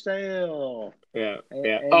fire sale. Yeah.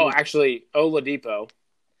 And Actually, Oladipo,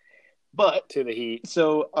 but to the Heat.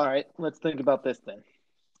 So, all right, let's think about this then.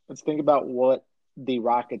 Let's think about what the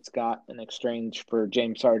Rockets got in exchange for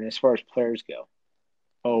James Harden as far as players go.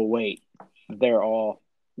 Oh wait, they're all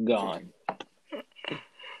gone.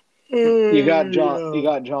 You got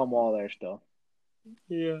John Wall there still.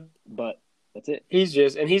 Yeah, but that's it.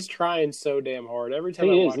 He's trying so damn hard every time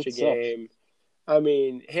I watch a game. I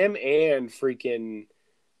mean, him and freaking,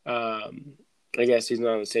 I guess he's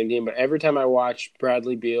not on the same team, but every time I watch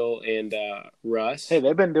Bradley Beal and Russ, hey,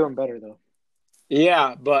 they've been doing better though.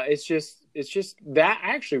 Yeah, but it's just that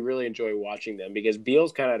I actually really enjoy watching them because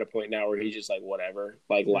Beal's kind of at a point now where he's just like whatever,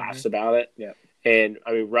 like laughs about it. Yeah. And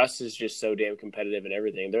I mean, Russ is just so damn competitive and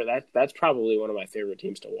everything. That's probably one of my favorite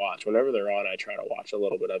teams to watch. Whenever they're on, I try to watch a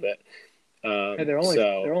little bit of it. Hey, they're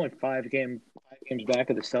only 5 games back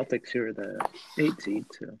of the Celtics, who are the 8 seed.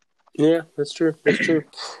 So yeah, that's true. That's true.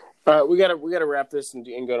 We gotta wrap this and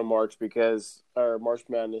go to March March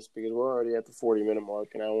Madness because we're already at the 40-minute mark,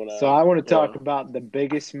 and I want to talk about the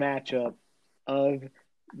biggest matchup of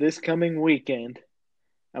this coming weekend.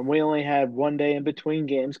 And we only had 1 day in between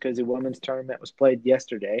games because the women's tournament was played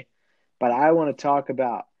yesterday. But I want to talk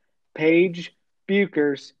about Paige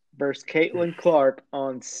Buchers versus Caitlin Clark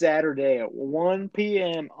on Saturday at 1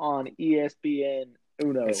 p.m. on ESPN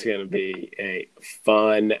Uno. It's going to be a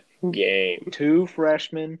fun game. 2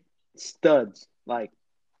 freshmen, studs, like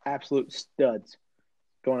absolute studs,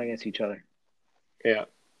 going against each other. Yeah.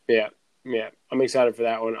 I'm excited for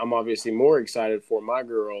that one. I'm obviously more excited for my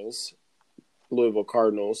girls, Louisville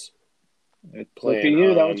Cardinals. Look at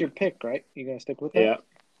you. That was your pick, right? You going to stick with that? Yeah,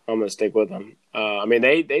 I'm going to stick with them.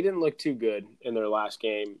 They didn't look too good in their last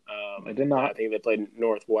game. They did not. I think they played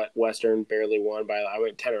Northwestern, barely won by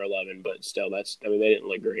 10 or 11, but still, they didn't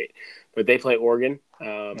look great. But they play Oregon.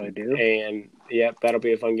 They do. And, that'll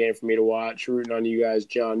be a fun game for me to watch. Rooting on you guys,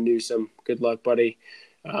 John Newsom. Good luck, buddy.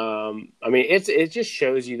 It just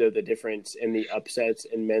shows you the difference in the upsets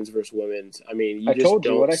in men's versus women's. I mean, you just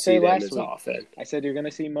don't see them as often. I said you're going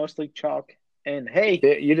to see mostly chalk. And hey,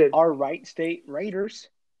 you did. Our Wright State Raiders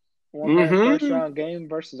won that first round game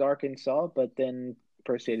versus Arkansas, but then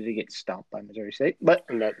proceeded to get stomped by Missouri State. But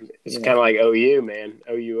it's kind of like OU, man.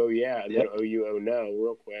 OU, oh yeah, and yep. then OU, oh no,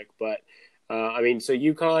 real quick. But so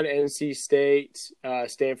UConn, NC State,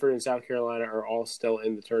 Stanford, and South Carolina are all still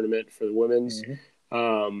in the tournament for the women's. Mm-hmm.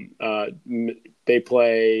 They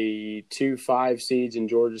play 2 5 seeds in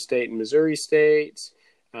Georgia State and Missouri State.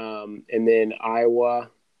 And then Iowa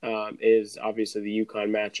is obviously the UConn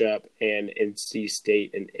matchup, and NC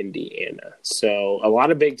State and Indiana. So a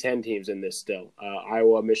lot of Big Ten teams in this still.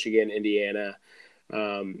 Iowa, Michigan, Indiana.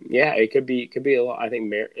 It could be a lot. I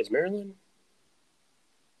think is Maryland?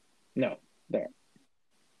 No, there.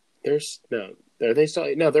 There's no. Are they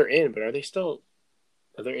still? No, they're in, but are they still?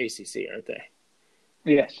 They're ACC, aren't they?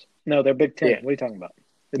 Yes. No, they're Big Ten. Yeah. What are you talking about?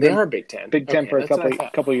 They are Big Ten. Big Ten for a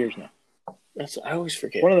couple years now. I always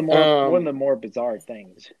forget. One of the more bizarre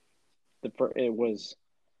things. It was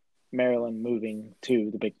Maryland moving to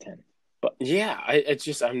the Big Ten. But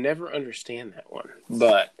I never understand that one.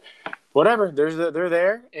 But whatever, they're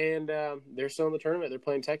there and they're still in the tournament. They're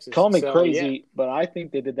playing Texas. Call me crazy, but I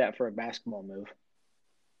think they did that for a basketball move.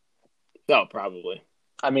 Oh, probably.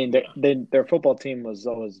 I mean, their football team was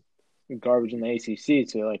always garbage in the ACC,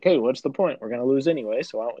 so they're like, hey, what's the point? We're going to lose anyway,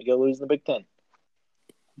 so why don't we go lose in the Big Ten?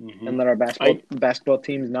 Mm-hmm. And let our basketball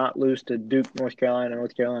teams not lose to Duke, North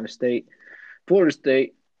Carolina State, Florida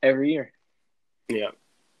State every year.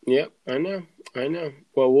 Yeah, I know.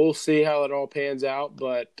 Well, we'll see how it all pans out,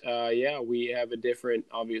 but we have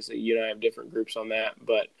obviously you and I have different groups on that,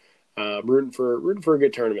 but rooting for a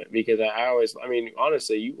good tournament because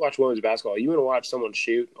honestly, you watch women's basketball, you want to watch someone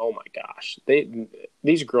shoot. Oh my gosh,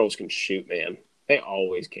 these girls can shoot, man. They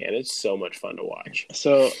always can. It's so much fun to watch.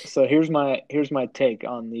 So here's my take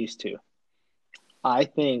on these two. I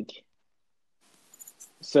think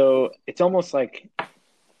so. It's almost like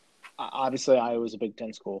obviously Iowa's a Big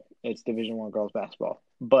Ten school. It's Division I girls basketball,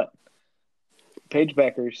 but Paige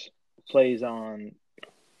Buchers plays on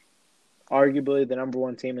arguably the number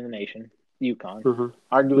one team in the nation, UConn. Mm-hmm.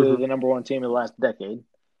 Arguably the number one team in the last decade.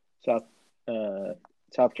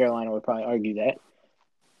 South Carolina would probably argue that.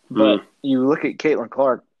 But you look at Caitlin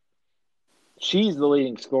Clark, she's the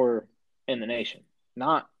leading scorer in the nation,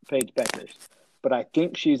 not Paige Beckers. But I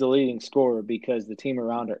think she's the leading scorer because the team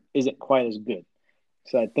around her isn't quite as good.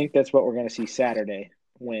 So I think that's what we're going to see Saturday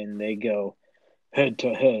when they go head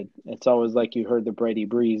to head. It's always like you heard the Brady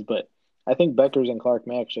Breeze, but I think Beckers and Clark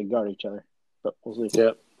may actually guard each other. But we'll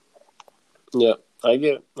see. Yep. I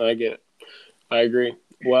get it. I agree.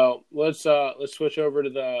 Well, let's switch over to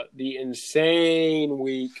the insane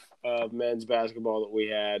week of men's basketball that we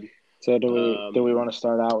had. So do we want to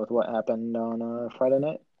start out with what happened on Friday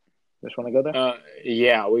night? Just want to go there?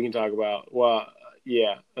 Yeah, we can talk about. Well,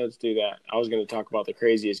 yeah, let's do that. I was going to talk about the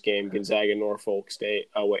craziest game, Gonzaga Norfolk State.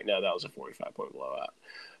 Oh wait, no, that was a 45-point blowout.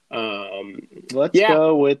 Let's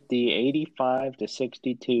go with the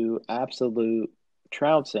 85-62 absolute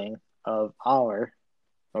trouncing of our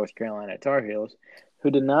North Carolina Tar Heels, who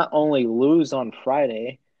did not only lose on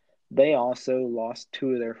Friday, they also lost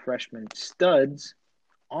two of their freshman studs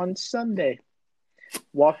on Sunday.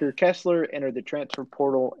 Walker Kessler entered the transfer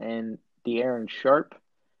portal, and De'Aaron Sharp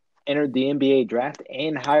entered the NBA draft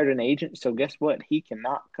and hired an agent. So guess what? He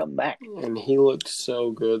cannot come back. And he looked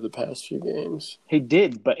so good the past few games. He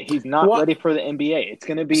did, but he's not ready for the NBA. It's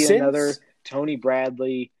going to be another Tony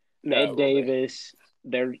Bradley, Ed Davis.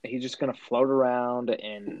 He's just going to float around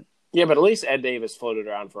and. Yeah, but at least Ed Davis floated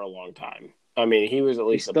around for a long time. I mean, he was at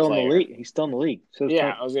least a player. He's still in the league. So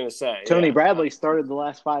yeah, I was going to say. Tony Bradley started the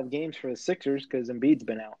last 5 games for the Sixers because Embiid's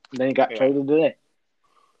been out. And then he got traded today.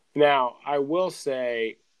 Now, I will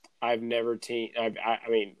say I've never I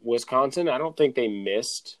mean, Wisconsin, I don't think they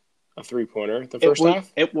missed a three-pointer the first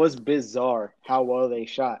half. It was bizarre how well they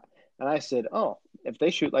shot. And I said, oh, if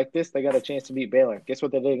they shoot like this, they got a chance to beat Baylor. Guess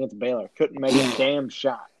what they did against Baylor? Couldn't make a damn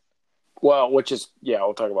shot. Well, we'll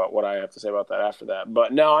talk about what I have to say about that after that.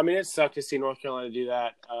 But no, I mean, it sucked to see North Carolina do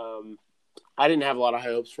that. I didn't have a lot of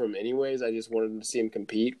hopes for them anyways. I just wanted to see them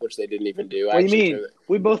compete, which they didn't even do. What do you mean?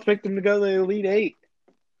 We both picked them to go to the Elite Eight.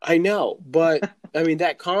 I know, but I mean,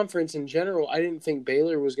 that conference in general, I didn't think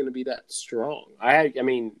Baylor was going to be that strong. I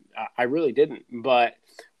really didn't. But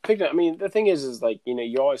the thing is like, you know,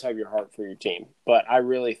 you always have your heart for your team. But I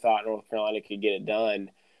really thought North Carolina could get it done,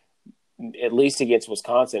 at least against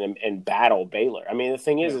Wisconsin, and battle Baylor. I mean, the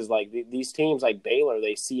thing is like these teams like Baylor,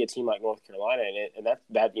 they see a team like North Carolina, and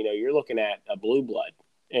that you know, you're looking at a blue blood,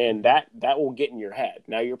 and that will get in your head.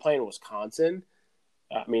 Now you're playing Wisconsin.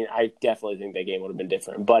 I mean, I definitely think that game would have been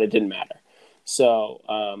different, but it didn't matter. So,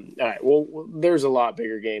 all right, well, there's a lot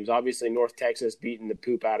bigger games. Obviously, North Texas beating the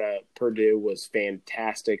poop out of Purdue was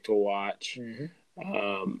fantastic to watch. Mm-hmm.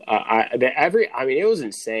 It was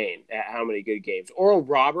insane how many good games. Oral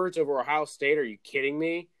Roberts over Ohio State. Are you kidding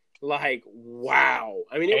me? Like, wow.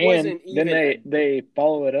 I mean, it wasn't even. Then they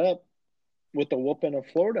follow it up with the whooping of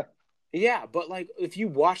Florida. Yeah, but like, if you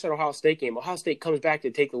watch that Ohio State game, Ohio State comes back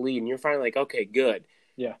to take the lead, and you're finally like, okay, good.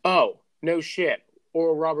 Yeah. Oh, no shit.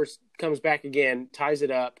 Oral Roberts comes back again, ties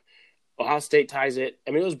it up. Ohio State ties it.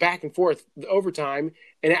 I mean, it was back and forth, the overtime.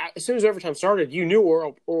 And as soon as overtime started, you knew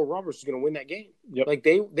Oral Roberts was going to win that game. Yep. Like,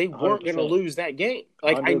 they weren't going to lose that game.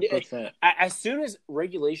 Like, 100%. As soon as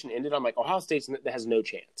regulation ended, I'm like, Ohio State has no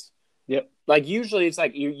chance. Yep. Like, usually it's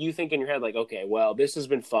like you think in your head, like, okay, well, this has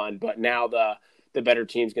been fun, but now the better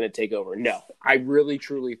team's going to take over. No, I really,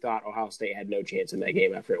 truly thought Ohio State had no chance in that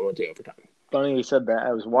game after it went to overtime. Funny you said that.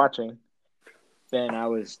 I was watching. Then I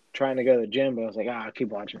was trying to go to the gym, but I was like, I'll keep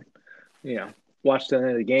watching. You know, watched the end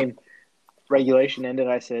of the game. Regulation ended.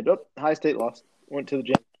 I said, oh, Ohio State lost. Went to the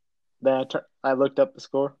gym. Then I looked up the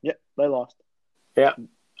score. Yep, they lost. Yeah.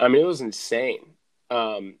 I mean, it was insane.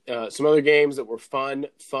 Some other games that were fun.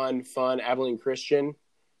 Abilene Christian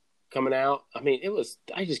coming out. I mean,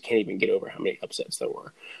 I just can't even get over how many upsets there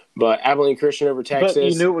were. But Abilene Christian over Texas. But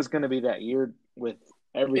you knew it was going to be that year with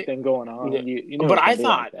everything going on. Yeah. You know, but I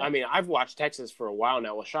thought, I mean, I've watched Texas for a while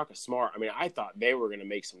now with Shaka Smart. I mean, I thought they were going to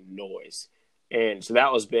make some noise. And so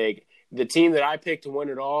that was big. The team that I picked to win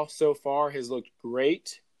it all so far has looked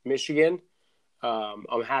great, Michigan.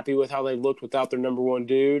 I'm happy with how they looked without their number one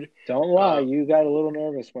dude. Don't lie, you got a little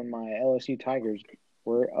nervous when my LSU Tigers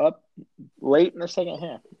were up late in the second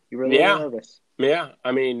half. You were a little nervous. Yeah,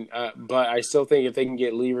 I mean, but I still think if they can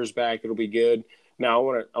get Levers back, it'll be good. Now,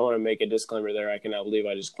 I want to make a disclaimer there. I cannot believe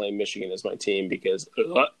I just claimed Michigan as my team because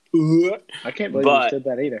I can't believe you said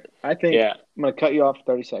that either. I think I'm going to cut you off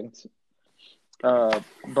 30 seconds.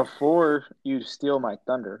 Before you steal my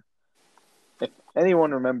thunder, if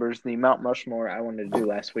anyone remembers the Mount Rushmore I wanted to do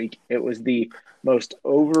last week, it was the most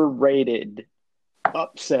overrated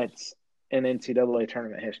upsets in NCAA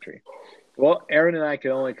tournament history. Well, Aaron and I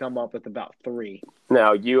could only come up with about 3.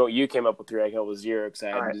 No, you came up with 3. I came up with 0 because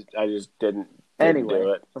I just didn't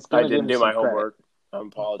do it. I didn't do my homework. I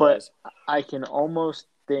apologize. But I can almost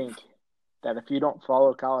think that if you don't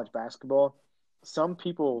follow college basketball, some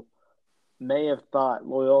people may have thought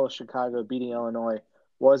Loyola Chicago beating Illinois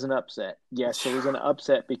was an upset. Yes, it was an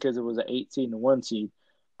upset because it was an 8 seed and a 1 seed.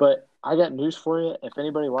 But I got news for you. If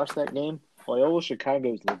anybody watched that game, Loyola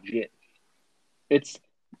Chicago is legit.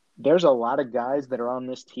 There's a lot of guys that are on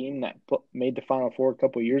this team that made the Final Four a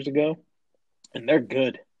couple years ago, and they're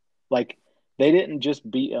good. Like, they didn't just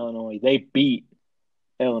beat Illinois; they beat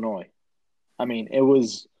Illinois. I mean, it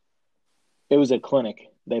was a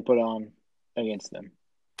clinic they put on against them.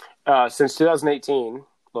 Since 2018,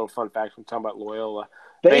 little fun fact from talking about Loyola,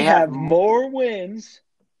 they have more wins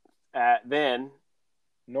than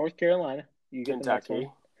North Carolina,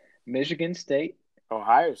 Kentucky, Michigan State,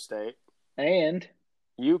 Ohio State, and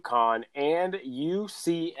UConn, and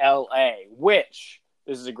UCLA, which,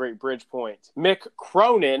 this is a great bridge point, Mick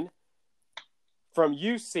Cronin from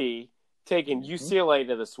UC taking UCLA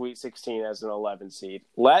to the Sweet 16 as an 11 seed.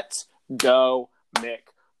 Let's go, Mick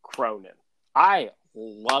Cronin. I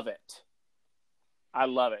love it.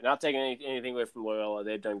 Not taking anything away from Loyola.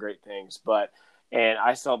 They've done great things. And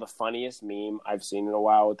I saw the funniest meme I've seen in a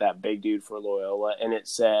while with that big dude for Loyola. And it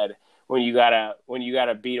said, when you gotta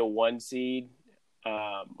beat a 1 seed,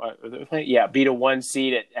 beat a 1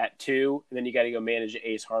 seed at 2, and then you got to go manage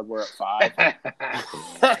Ace Hardware at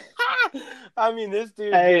 5. I mean, this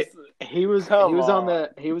dude. He was on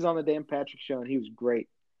the Dan Patrick Show, and he was great.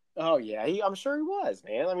 Oh yeah, I'm sure he was,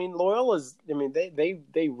 man. I mean, Loyola's. I mean,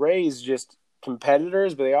 they raise just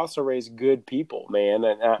competitors, but they also raise good people, man.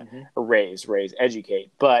 And raise,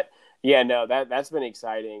 educate. But yeah, no, that's been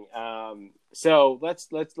exciting. So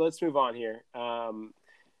let's move on here. I'm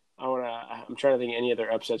trying to think of any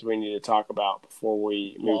other upsets we need to talk about before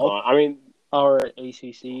we move on. I mean, our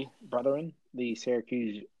ACC brethren, the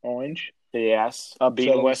Syracuse Orange, yes,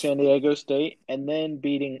 beating San Diego State, and then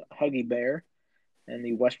beating Huggy Bear and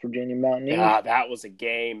the West Virginia Mountaineers. Ah, that was a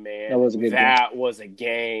game, man. That was a good game. That was a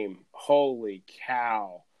game. Holy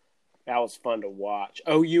cow. That was fun to watch.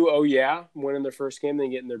 OU, winning their first game,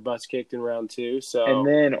 then getting their butts kicked in round 2. So, and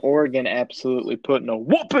then Oregon absolutely putting a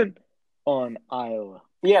whooping on Iowa.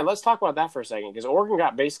 Yeah, let's talk about that for a second, because Oregon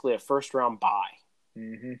got basically a first-round bye.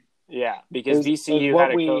 Mm-hmm. Yeah, because VCU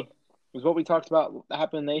had it was what we talked about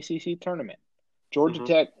happened in the ACC tournament. Georgia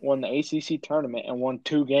Tech won the ACC tournament and won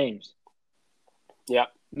 2 games.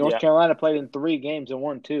 Yep. North Carolina played in 3 games and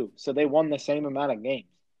won 2, so they won the same amount of games.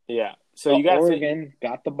 Yeah. So you got Oregon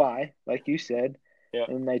got the bye, like you said,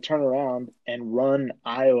 and they turn around and run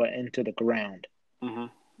Iowa into the ground.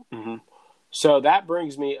 Mm-hmm. Mm-hmm. So that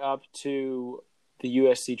brings me up to the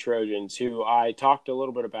USC Trojans, who I talked a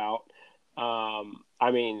little bit about.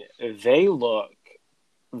 I mean, they look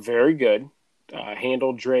very good.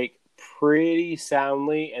 Handled Drake pretty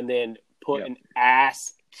soundly, and then put an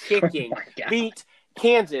ass kicking, beat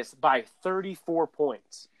Kansas by 34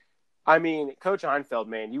 points. I mean, Coach Einfeld,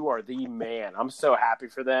 man, you are the man. I'm so happy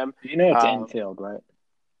for them. You know it's Enfield, right?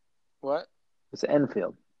 What? It's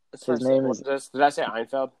Enfield. His name is. Did I say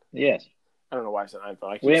Einfeld? Yes. I don't know why I said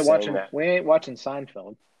Einfeld. We ain't watching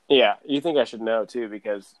Seinfeld. Yeah, you think I should know too,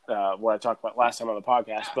 because what I talked about last time on the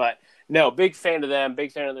podcast. But no, big fan of them,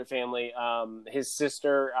 big fan of their family. His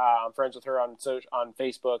sister, I'm friends with her on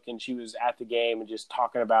Facebook, and she was at the game and just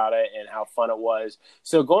talking about it and how fun it was.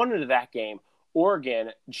 So going into that game,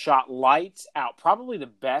 Oregon shot lights out, probably the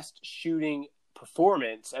best shooting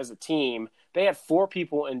performance as a team. They had 4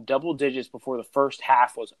 people in double digits before the first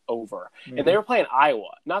half was over. Mm-hmm. And they were playing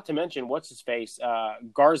Iowa. Not to mention, what's-his-face,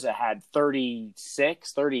 Garza had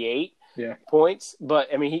 36, 38 points.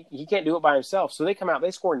 But, I mean, he can't do it by himself. So they come out,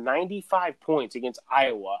 they score 95 points against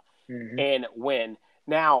Iowa and win.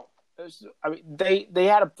 Now, I mean, they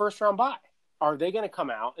had a first-round bye. Are they going to come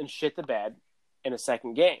out and shit the bed in a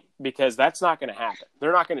second game? Because that's not going to happen.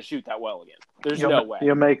 They're not going to shoot that well again. There's no way.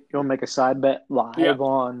 You'll make a side bet live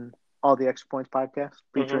on All the Extra Points podcast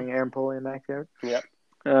featuring Aaron Pulley and Mac there. Yep.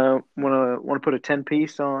 Want to put a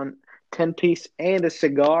 10-piece and a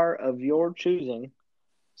cigar of your choosing.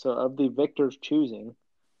 So of the victor's choosing,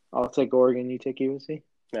 I'll take Oregon. You take USC.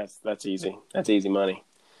 That's easy. That's easy money.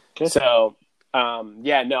 Okay. So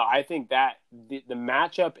I think that the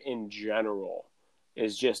matchup in general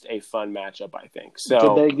is just a fun matchup, I think.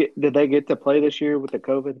 So did they get to play this year with the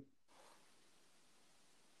COVID?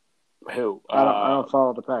 Who? I don't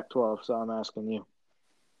follow the Pac-12, so I'm asking you.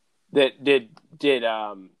 Did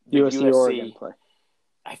USC Oregon play?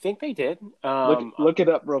 I think they did. Look it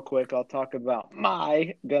up real quick. I'll talk about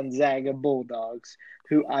my Gonzaga Bulldogs,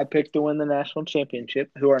 who I picked to win the national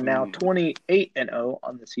championship, who are now 28-0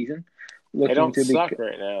 on the season. They don't suck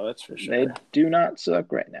right now, that's for sure. They do not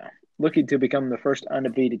suck right now. Looking to become the first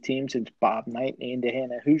undefeated team since Bob Knight and the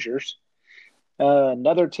Indiana Hoosiers.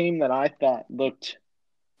 Another team that I thought looked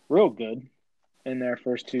real good in their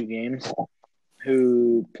first two games,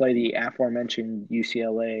 who play the aforementioned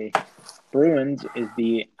UCLA Bruins, is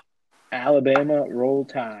the Alabama Roll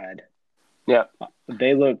Tide. Yeah.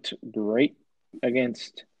 They looked great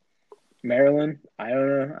against Maryland.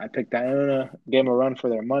 Iona. I picked Iona. Gave them a run for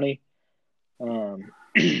their money.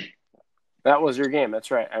 That was your game. That's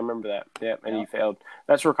right. I remember that. Yeah, and you failed.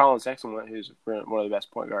 That's where Colin Sexton went, who's one of the best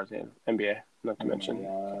point guards in NBA. Not to mention.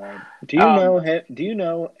 Do you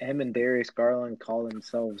know him and Darius Garland call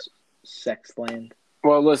themselves Sexland?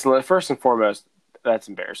 Well, listen. First and foremost, that's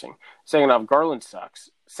embarrassing. Second off, Garland sucks.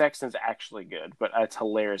 Sexton's actually good, but it's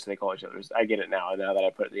hilarious they call each other. I get it now that I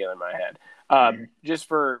put it together in my head. Just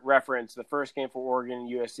for reference, the first game for Oregon and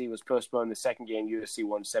USC was postponed. The second game, USC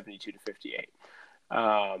won 72-58.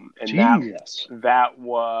 And that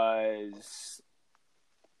was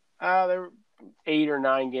there were 8 or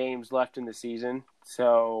 9 games left in the season.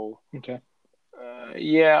 So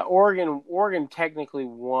Oregon technically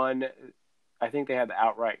won. I think they had the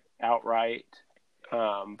outright,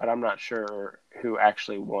 but I'm not sure who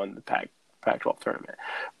actually won the Pac-12 tournament.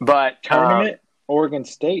 But Oregon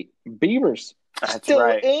State Beavers. That's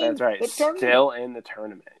right. Still in the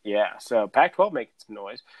tournament. Yeah. So Pac-12 making some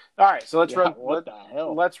noise. All right. So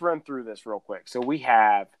let's run through this real quick. So we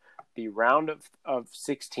have the round of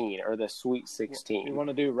 16 or the Sweet 16. You want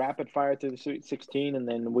to do rapid fire through the Sweet 16 and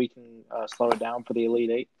then we can slow it down for the Elite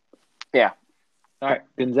 8? Yeah. All right.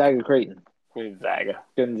 Gonzaga Creighton. Gonzaga.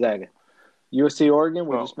 USC Oregon.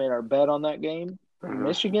 We just made our bet on that game. Mm-hmm.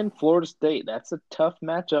 Michigan, Florida State. That's a tough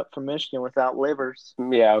matchup for Michigan without Livers.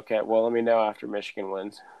 Yeah, okay. Well, let me know after Michigan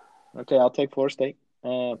wins. Okay, I'll take Florida State.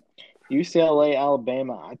 UCLA,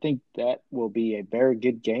 Alabama. I think that will be a very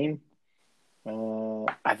good game.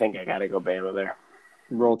 I think I got to go Bama there.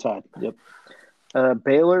 Roll Tide, yep.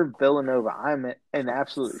 Baylor, Villanova. I'm in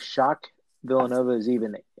absolute shock. Villanova is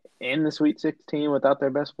even in the Sweet 16 without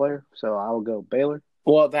their best player, so I will go Baylor.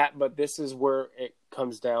 Well, but this is where it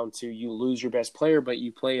comes down to you lose your best player, but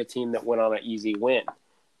you play a team that went on an easy win.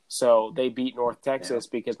 So they beat North Texas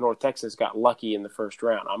because North Texas got lucky in the first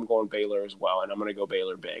round. I'm going Baylor as well, and I'm going to go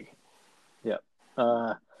Baylor big. Yep.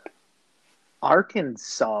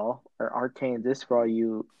 Arkansas, or Arkansas for all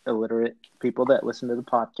you illiterate people that listen to the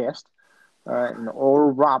podcast, and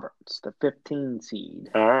Oral Roberts, the 15 seed.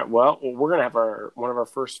 All right. Well, we're going to have one of our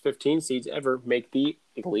first 15 seeds ever make the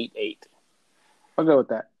Elite 8. I'll go with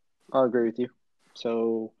that. I'll agree with you.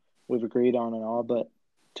 So we've agreed on an all but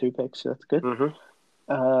 2 picks. So that's good. Mm-hmm.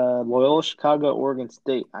 Loyola Chicago, Oregon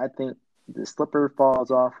State. I think the slipper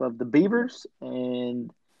falls off of the Beavers,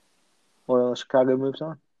 and Loyola Chicago moves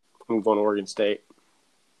on. I'm going Oregon State.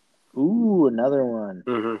 Ooh, another one.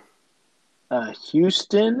 Mm-hmm.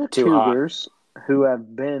 Houston Cougars, who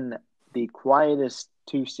have been the quietest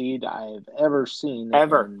 2 seed I've ever seen.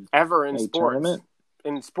 Ever in sports. Tournament.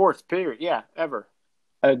 In sports, period. Yeah, ever.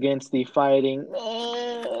 Against the fighting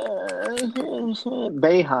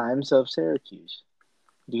Boeheims of Syracuse.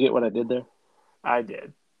 Did you get what I did there? I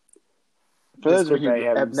did. For those of you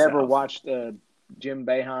who have never watched Jim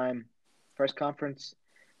Boeheim press conference,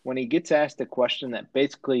 when he gets asked a question that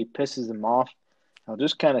basically pisses him off, I'll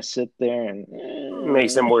just kind of sit there and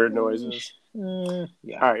make some weird noises. Yeah.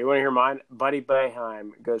 All right, you want to hear mine? Buddy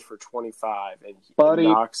Boeheim goes for 25 and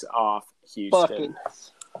knocks off Houston.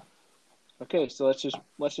 Buckets. Okay, so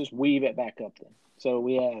let's just weave it back up then. So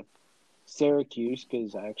we have Syracuse,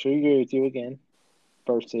 because I actually agree with you again,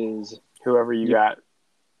 versus whoever you got.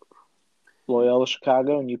 Loyola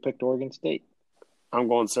Chicago, and you picked Oregon State. I'm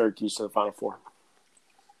going Syracuse to the Final Four.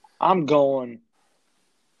 I'm going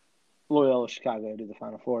Loyola Chicago to the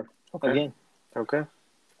Final Four again. Okay.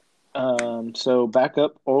 So back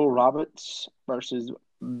up, Oral Roberts versus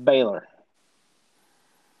Baylor.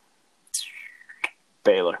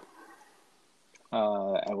 Baylor.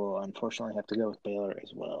 I will unfortunately have to go with Baylor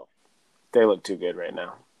as well. They look too good right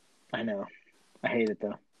now. I know. I hate it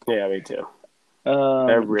though. Yeah, me too.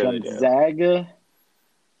 I really Gonzaga.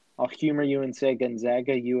 I'll humor you and say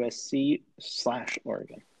Gonzaga,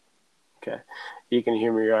 USC/Oregon. Okay. You can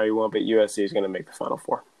humor me all you want, but USC is going to make the Final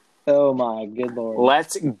Four. Oh, my good Lord.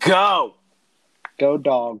 Let's go. Go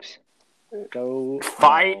Dogs. Go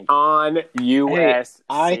Fight on USC.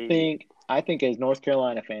 Hey, I think as North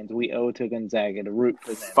Carolina fans, we owe to Gonzaga to root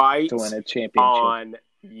for them to win a championship. On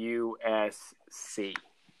USC.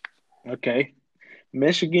 Okay.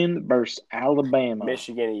 Michigan versus Alabama.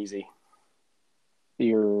 Michigan easy.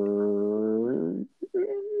 You're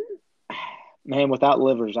man without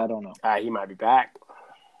Livers. I don't know. He might be back,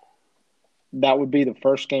 That would be the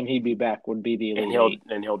first game he'd be back. Would be the Elite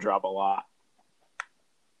Eight. he'll drop a lot.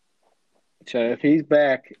 So if he's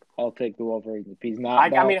back, I'll take the Wolverines. If he's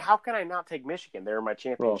not, I mean, how can I not take Michigan? They're my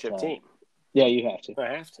championship team. Yeah, you have to.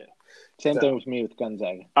 I have to. Same thing with me with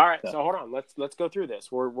Gonzaga. All right, so hold on. Let's go through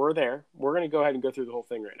this. We're there. We're going to go ahead and go through the whole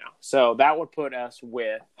thing right now. So that would put us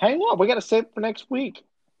with. Hang on, we got to save it for next week.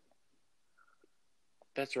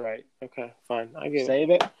 That's right. Okay, fine. I get Save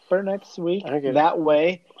it for next week. That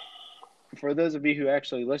way, for those of you who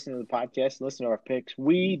actually listen to the podcast and listen to our picks,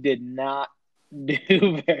 we did not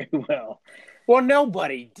do very well. Well,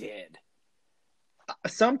 nobody did.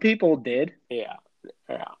 Some people did. Yeah.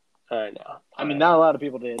 I know. I mean, not a lot of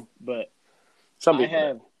people did, but some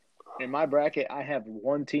people in my bracket, I have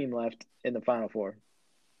one team left in the Final Four,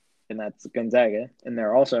 and that's Gonzaga, and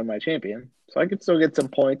they're also my champion. So I could still get some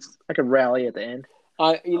points. I could rally at the end.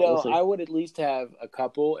 I would at least have a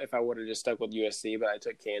couple if I would have just stuck with USC, but I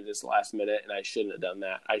took Kansas last minute, and I shouldn't have done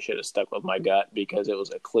that. I should have stuck with my gut because it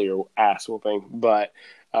was a clear ass whooping. But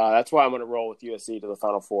that's why I'm going to roll with USC to the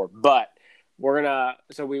Final Four. But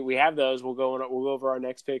we have those. We'll go over our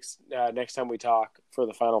next picks next time we talk for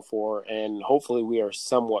the Final Four, and hopefully we are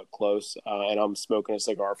somewhat close. And I'm smoking a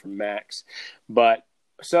cigar from Max, but.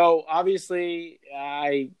 So obviously,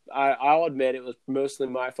 I'll admit it was mostly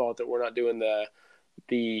my fault that we're not doing the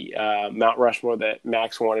Mount Rushmore that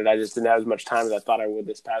Max wanted. I just didn't have as much time as I thought I would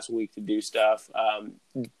this past week to do stuff.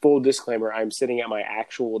 Full disclaimer, I'm sitting at my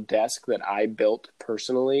actual desk that I built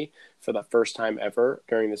personally for the first time ever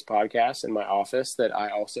during this podcast in my office that I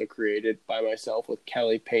also created by myself with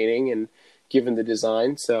Kelly painting and given the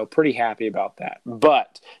design. So pretty happy about that.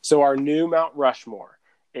 But so our new Mount Rushmore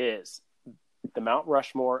is the Mount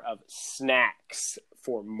Rushmore of snacks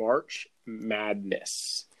for March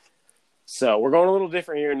Madness. So we're going a little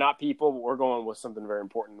different here, not people, but we're going with something very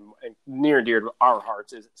important and near and dear to our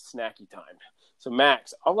hearts is snacky time. So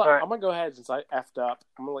Max, I'm going to go ahead since I effed up.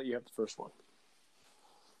 I'm going to let you have the first one.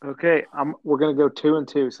 Okay, we're going to go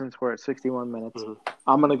 2-2 since we're at 61 minutes. Mm-hmm.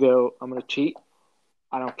 I'm going to cheat.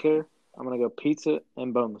 I don't care. I'm going to go pizza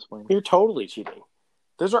and boneless wings. You're totally cheating.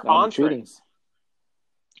 Those are entrees.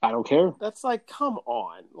 I don't care. That's like, come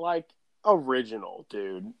on. Like, original,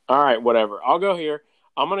 dude. All right, whatever. I'll go here.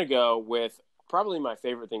 I'm going to go with probably my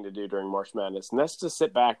favorite thing to do during March Madness, and that's to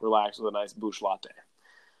sit back, relax with a nice Busch Latte.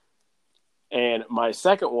 And my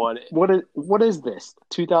second one... What is this?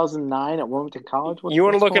 2009 at Wilmington College? You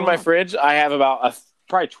want to look in my fridge? I have about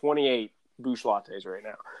probably 28 Busch Lattes right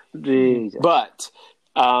now. Jesus. But...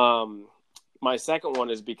 my second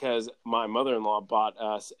one is because my mother-in-law bought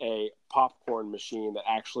us a popcorn machine that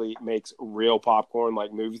actually makes real popcorn,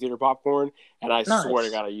 like movie theater popcorn, and I swear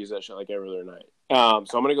to God I use that shit like every other night.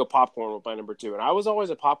 So I'm going to go popcorn with my number 2. And I was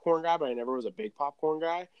always a popcorn guy, but I never was a big popcorn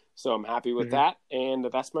guy, so I'm happy with that, and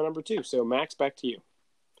that's my number 2. So, Max, back to you.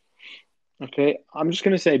 Okay, I'm just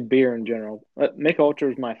going to say beer in general. Mich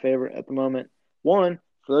Ultra is my favorite at the moment. One,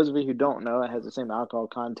 for those of you who don't know, it has the same alcohol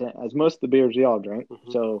content as most of the beers y'all drink,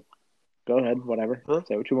 so... Go ahead, whatever.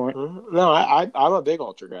 Say what you want. No, I'm a big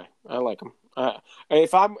Ultra guy. I like them.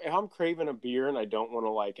 If I'm craving a beer and I don't want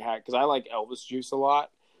to like hack, because I like Elvis juice a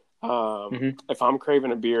lot. If I'm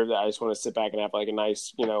craving a beer that I just want to sit back and have like a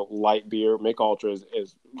nice, light beer, Mich Ultra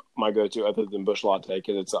is my go-to other than Busch Latte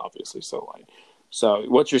because it's obviously so light. So,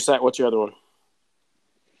 what's your other one?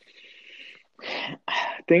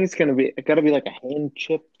 I think it's got to be like a hand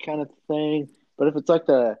chip kind of thing. But if it's like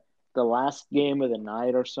the last game of the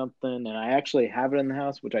night or something, and I actually have it in the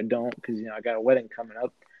house, which I don't because, I got a wedding coming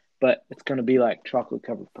up, but it's going to be like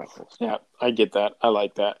chocolate-covered pretzels. Yeah, I get that. I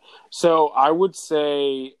like that. So I would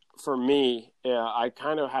say for me, I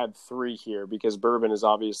kind of had 3 here because bourbon is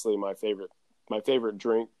obviously my favorite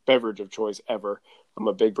beverage of choice ever. I'm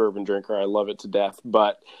a big bourbon drinker. I love it to death.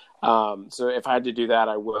 But so if I had to do that,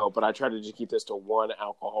 I will. But I try to just keep this to one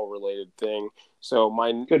alcohol-related thing. So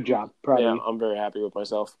good job. Proud of you. I'm very happy with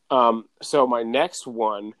myself. So my next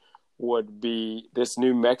one would be this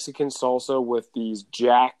new Mexican salsa with these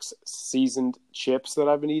Jack's seasoned chips that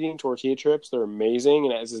I've been eating, tortilla chips. They're amazing.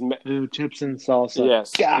 And it's chips and salsa.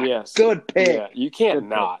 Yes. God, yes. Good pick. Yeah, you can't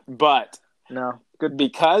not. But no. Good.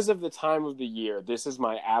 Because of the time of the year, this is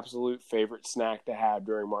my absolute favorite snack to have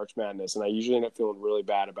during March Madness, and I usually end up feeling really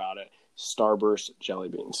bad about it. Starburst jelly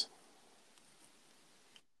beans.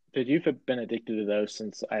 Dude, you've been addicted to those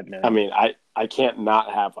since I've known. I mean, I can't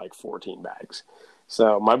not have like 14 bags.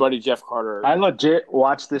 So my buddy Jeff Carter. I legit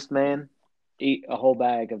watch this man eat a whole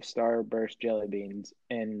bag of Starburst jelly beans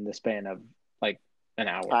in the span of like an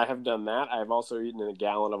hour. I have done that. I've also eaten a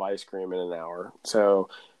gallon of ice cream in an hour. So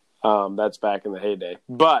that's back in the heyday.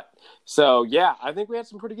 But so yeah, I think we had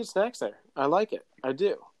some pretty good snacks there. I like it. I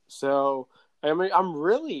do. So I mean, I'm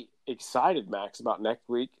really excited, Max, about next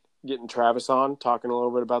week getting Travis on, talking a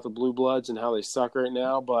little bit about the Blue Bloods and how they suck right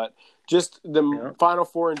now. But just the Final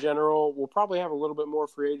Four in general, we'll probably have a little bit more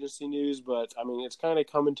free agency news. But I mean, it's kind of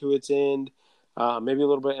coming to its end. Maybe a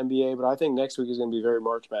little bit NBA, but I think next week is going to be very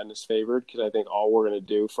March Madness favored because I think all we're going to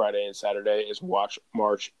do Friday and Saturday is watch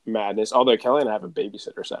March Madness. Although Kelly and I have a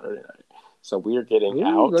babysitter Saturday night, so we are getting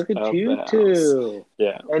out Look at of you the house. too.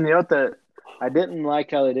 Yeah, and you know what? I didn't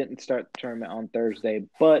like how they didn't start the tournament on Thursday,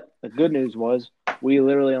 but the good news was we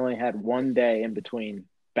literally only had one day in between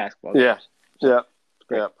basketball games. Yeah,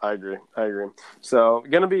 I agree. So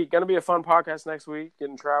gonna be a fun podcast next week,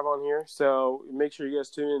 getting Trav on here. So make sure you guys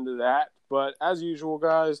tune into that. But as usual,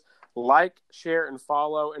 guys, like, share, and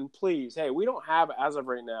follow. And please, hey, we don't have, as of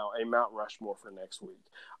right now, a Mount Rushmore for next week.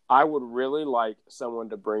 I would really like someone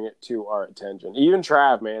to bring it to our attention. Even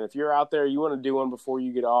Trav, man, if you're out there, you want to do one before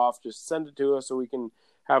you get off, just send it to us so we can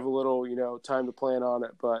have a little, time to plan on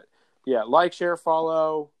it. But yeah, like, share,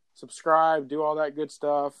 follow, subscribe, do all that good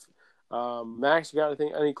stuff. Max, you got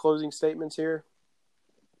any closing statements here?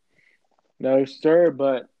 No, sir,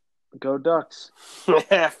 but go Ducks.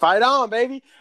 Fight on, baby.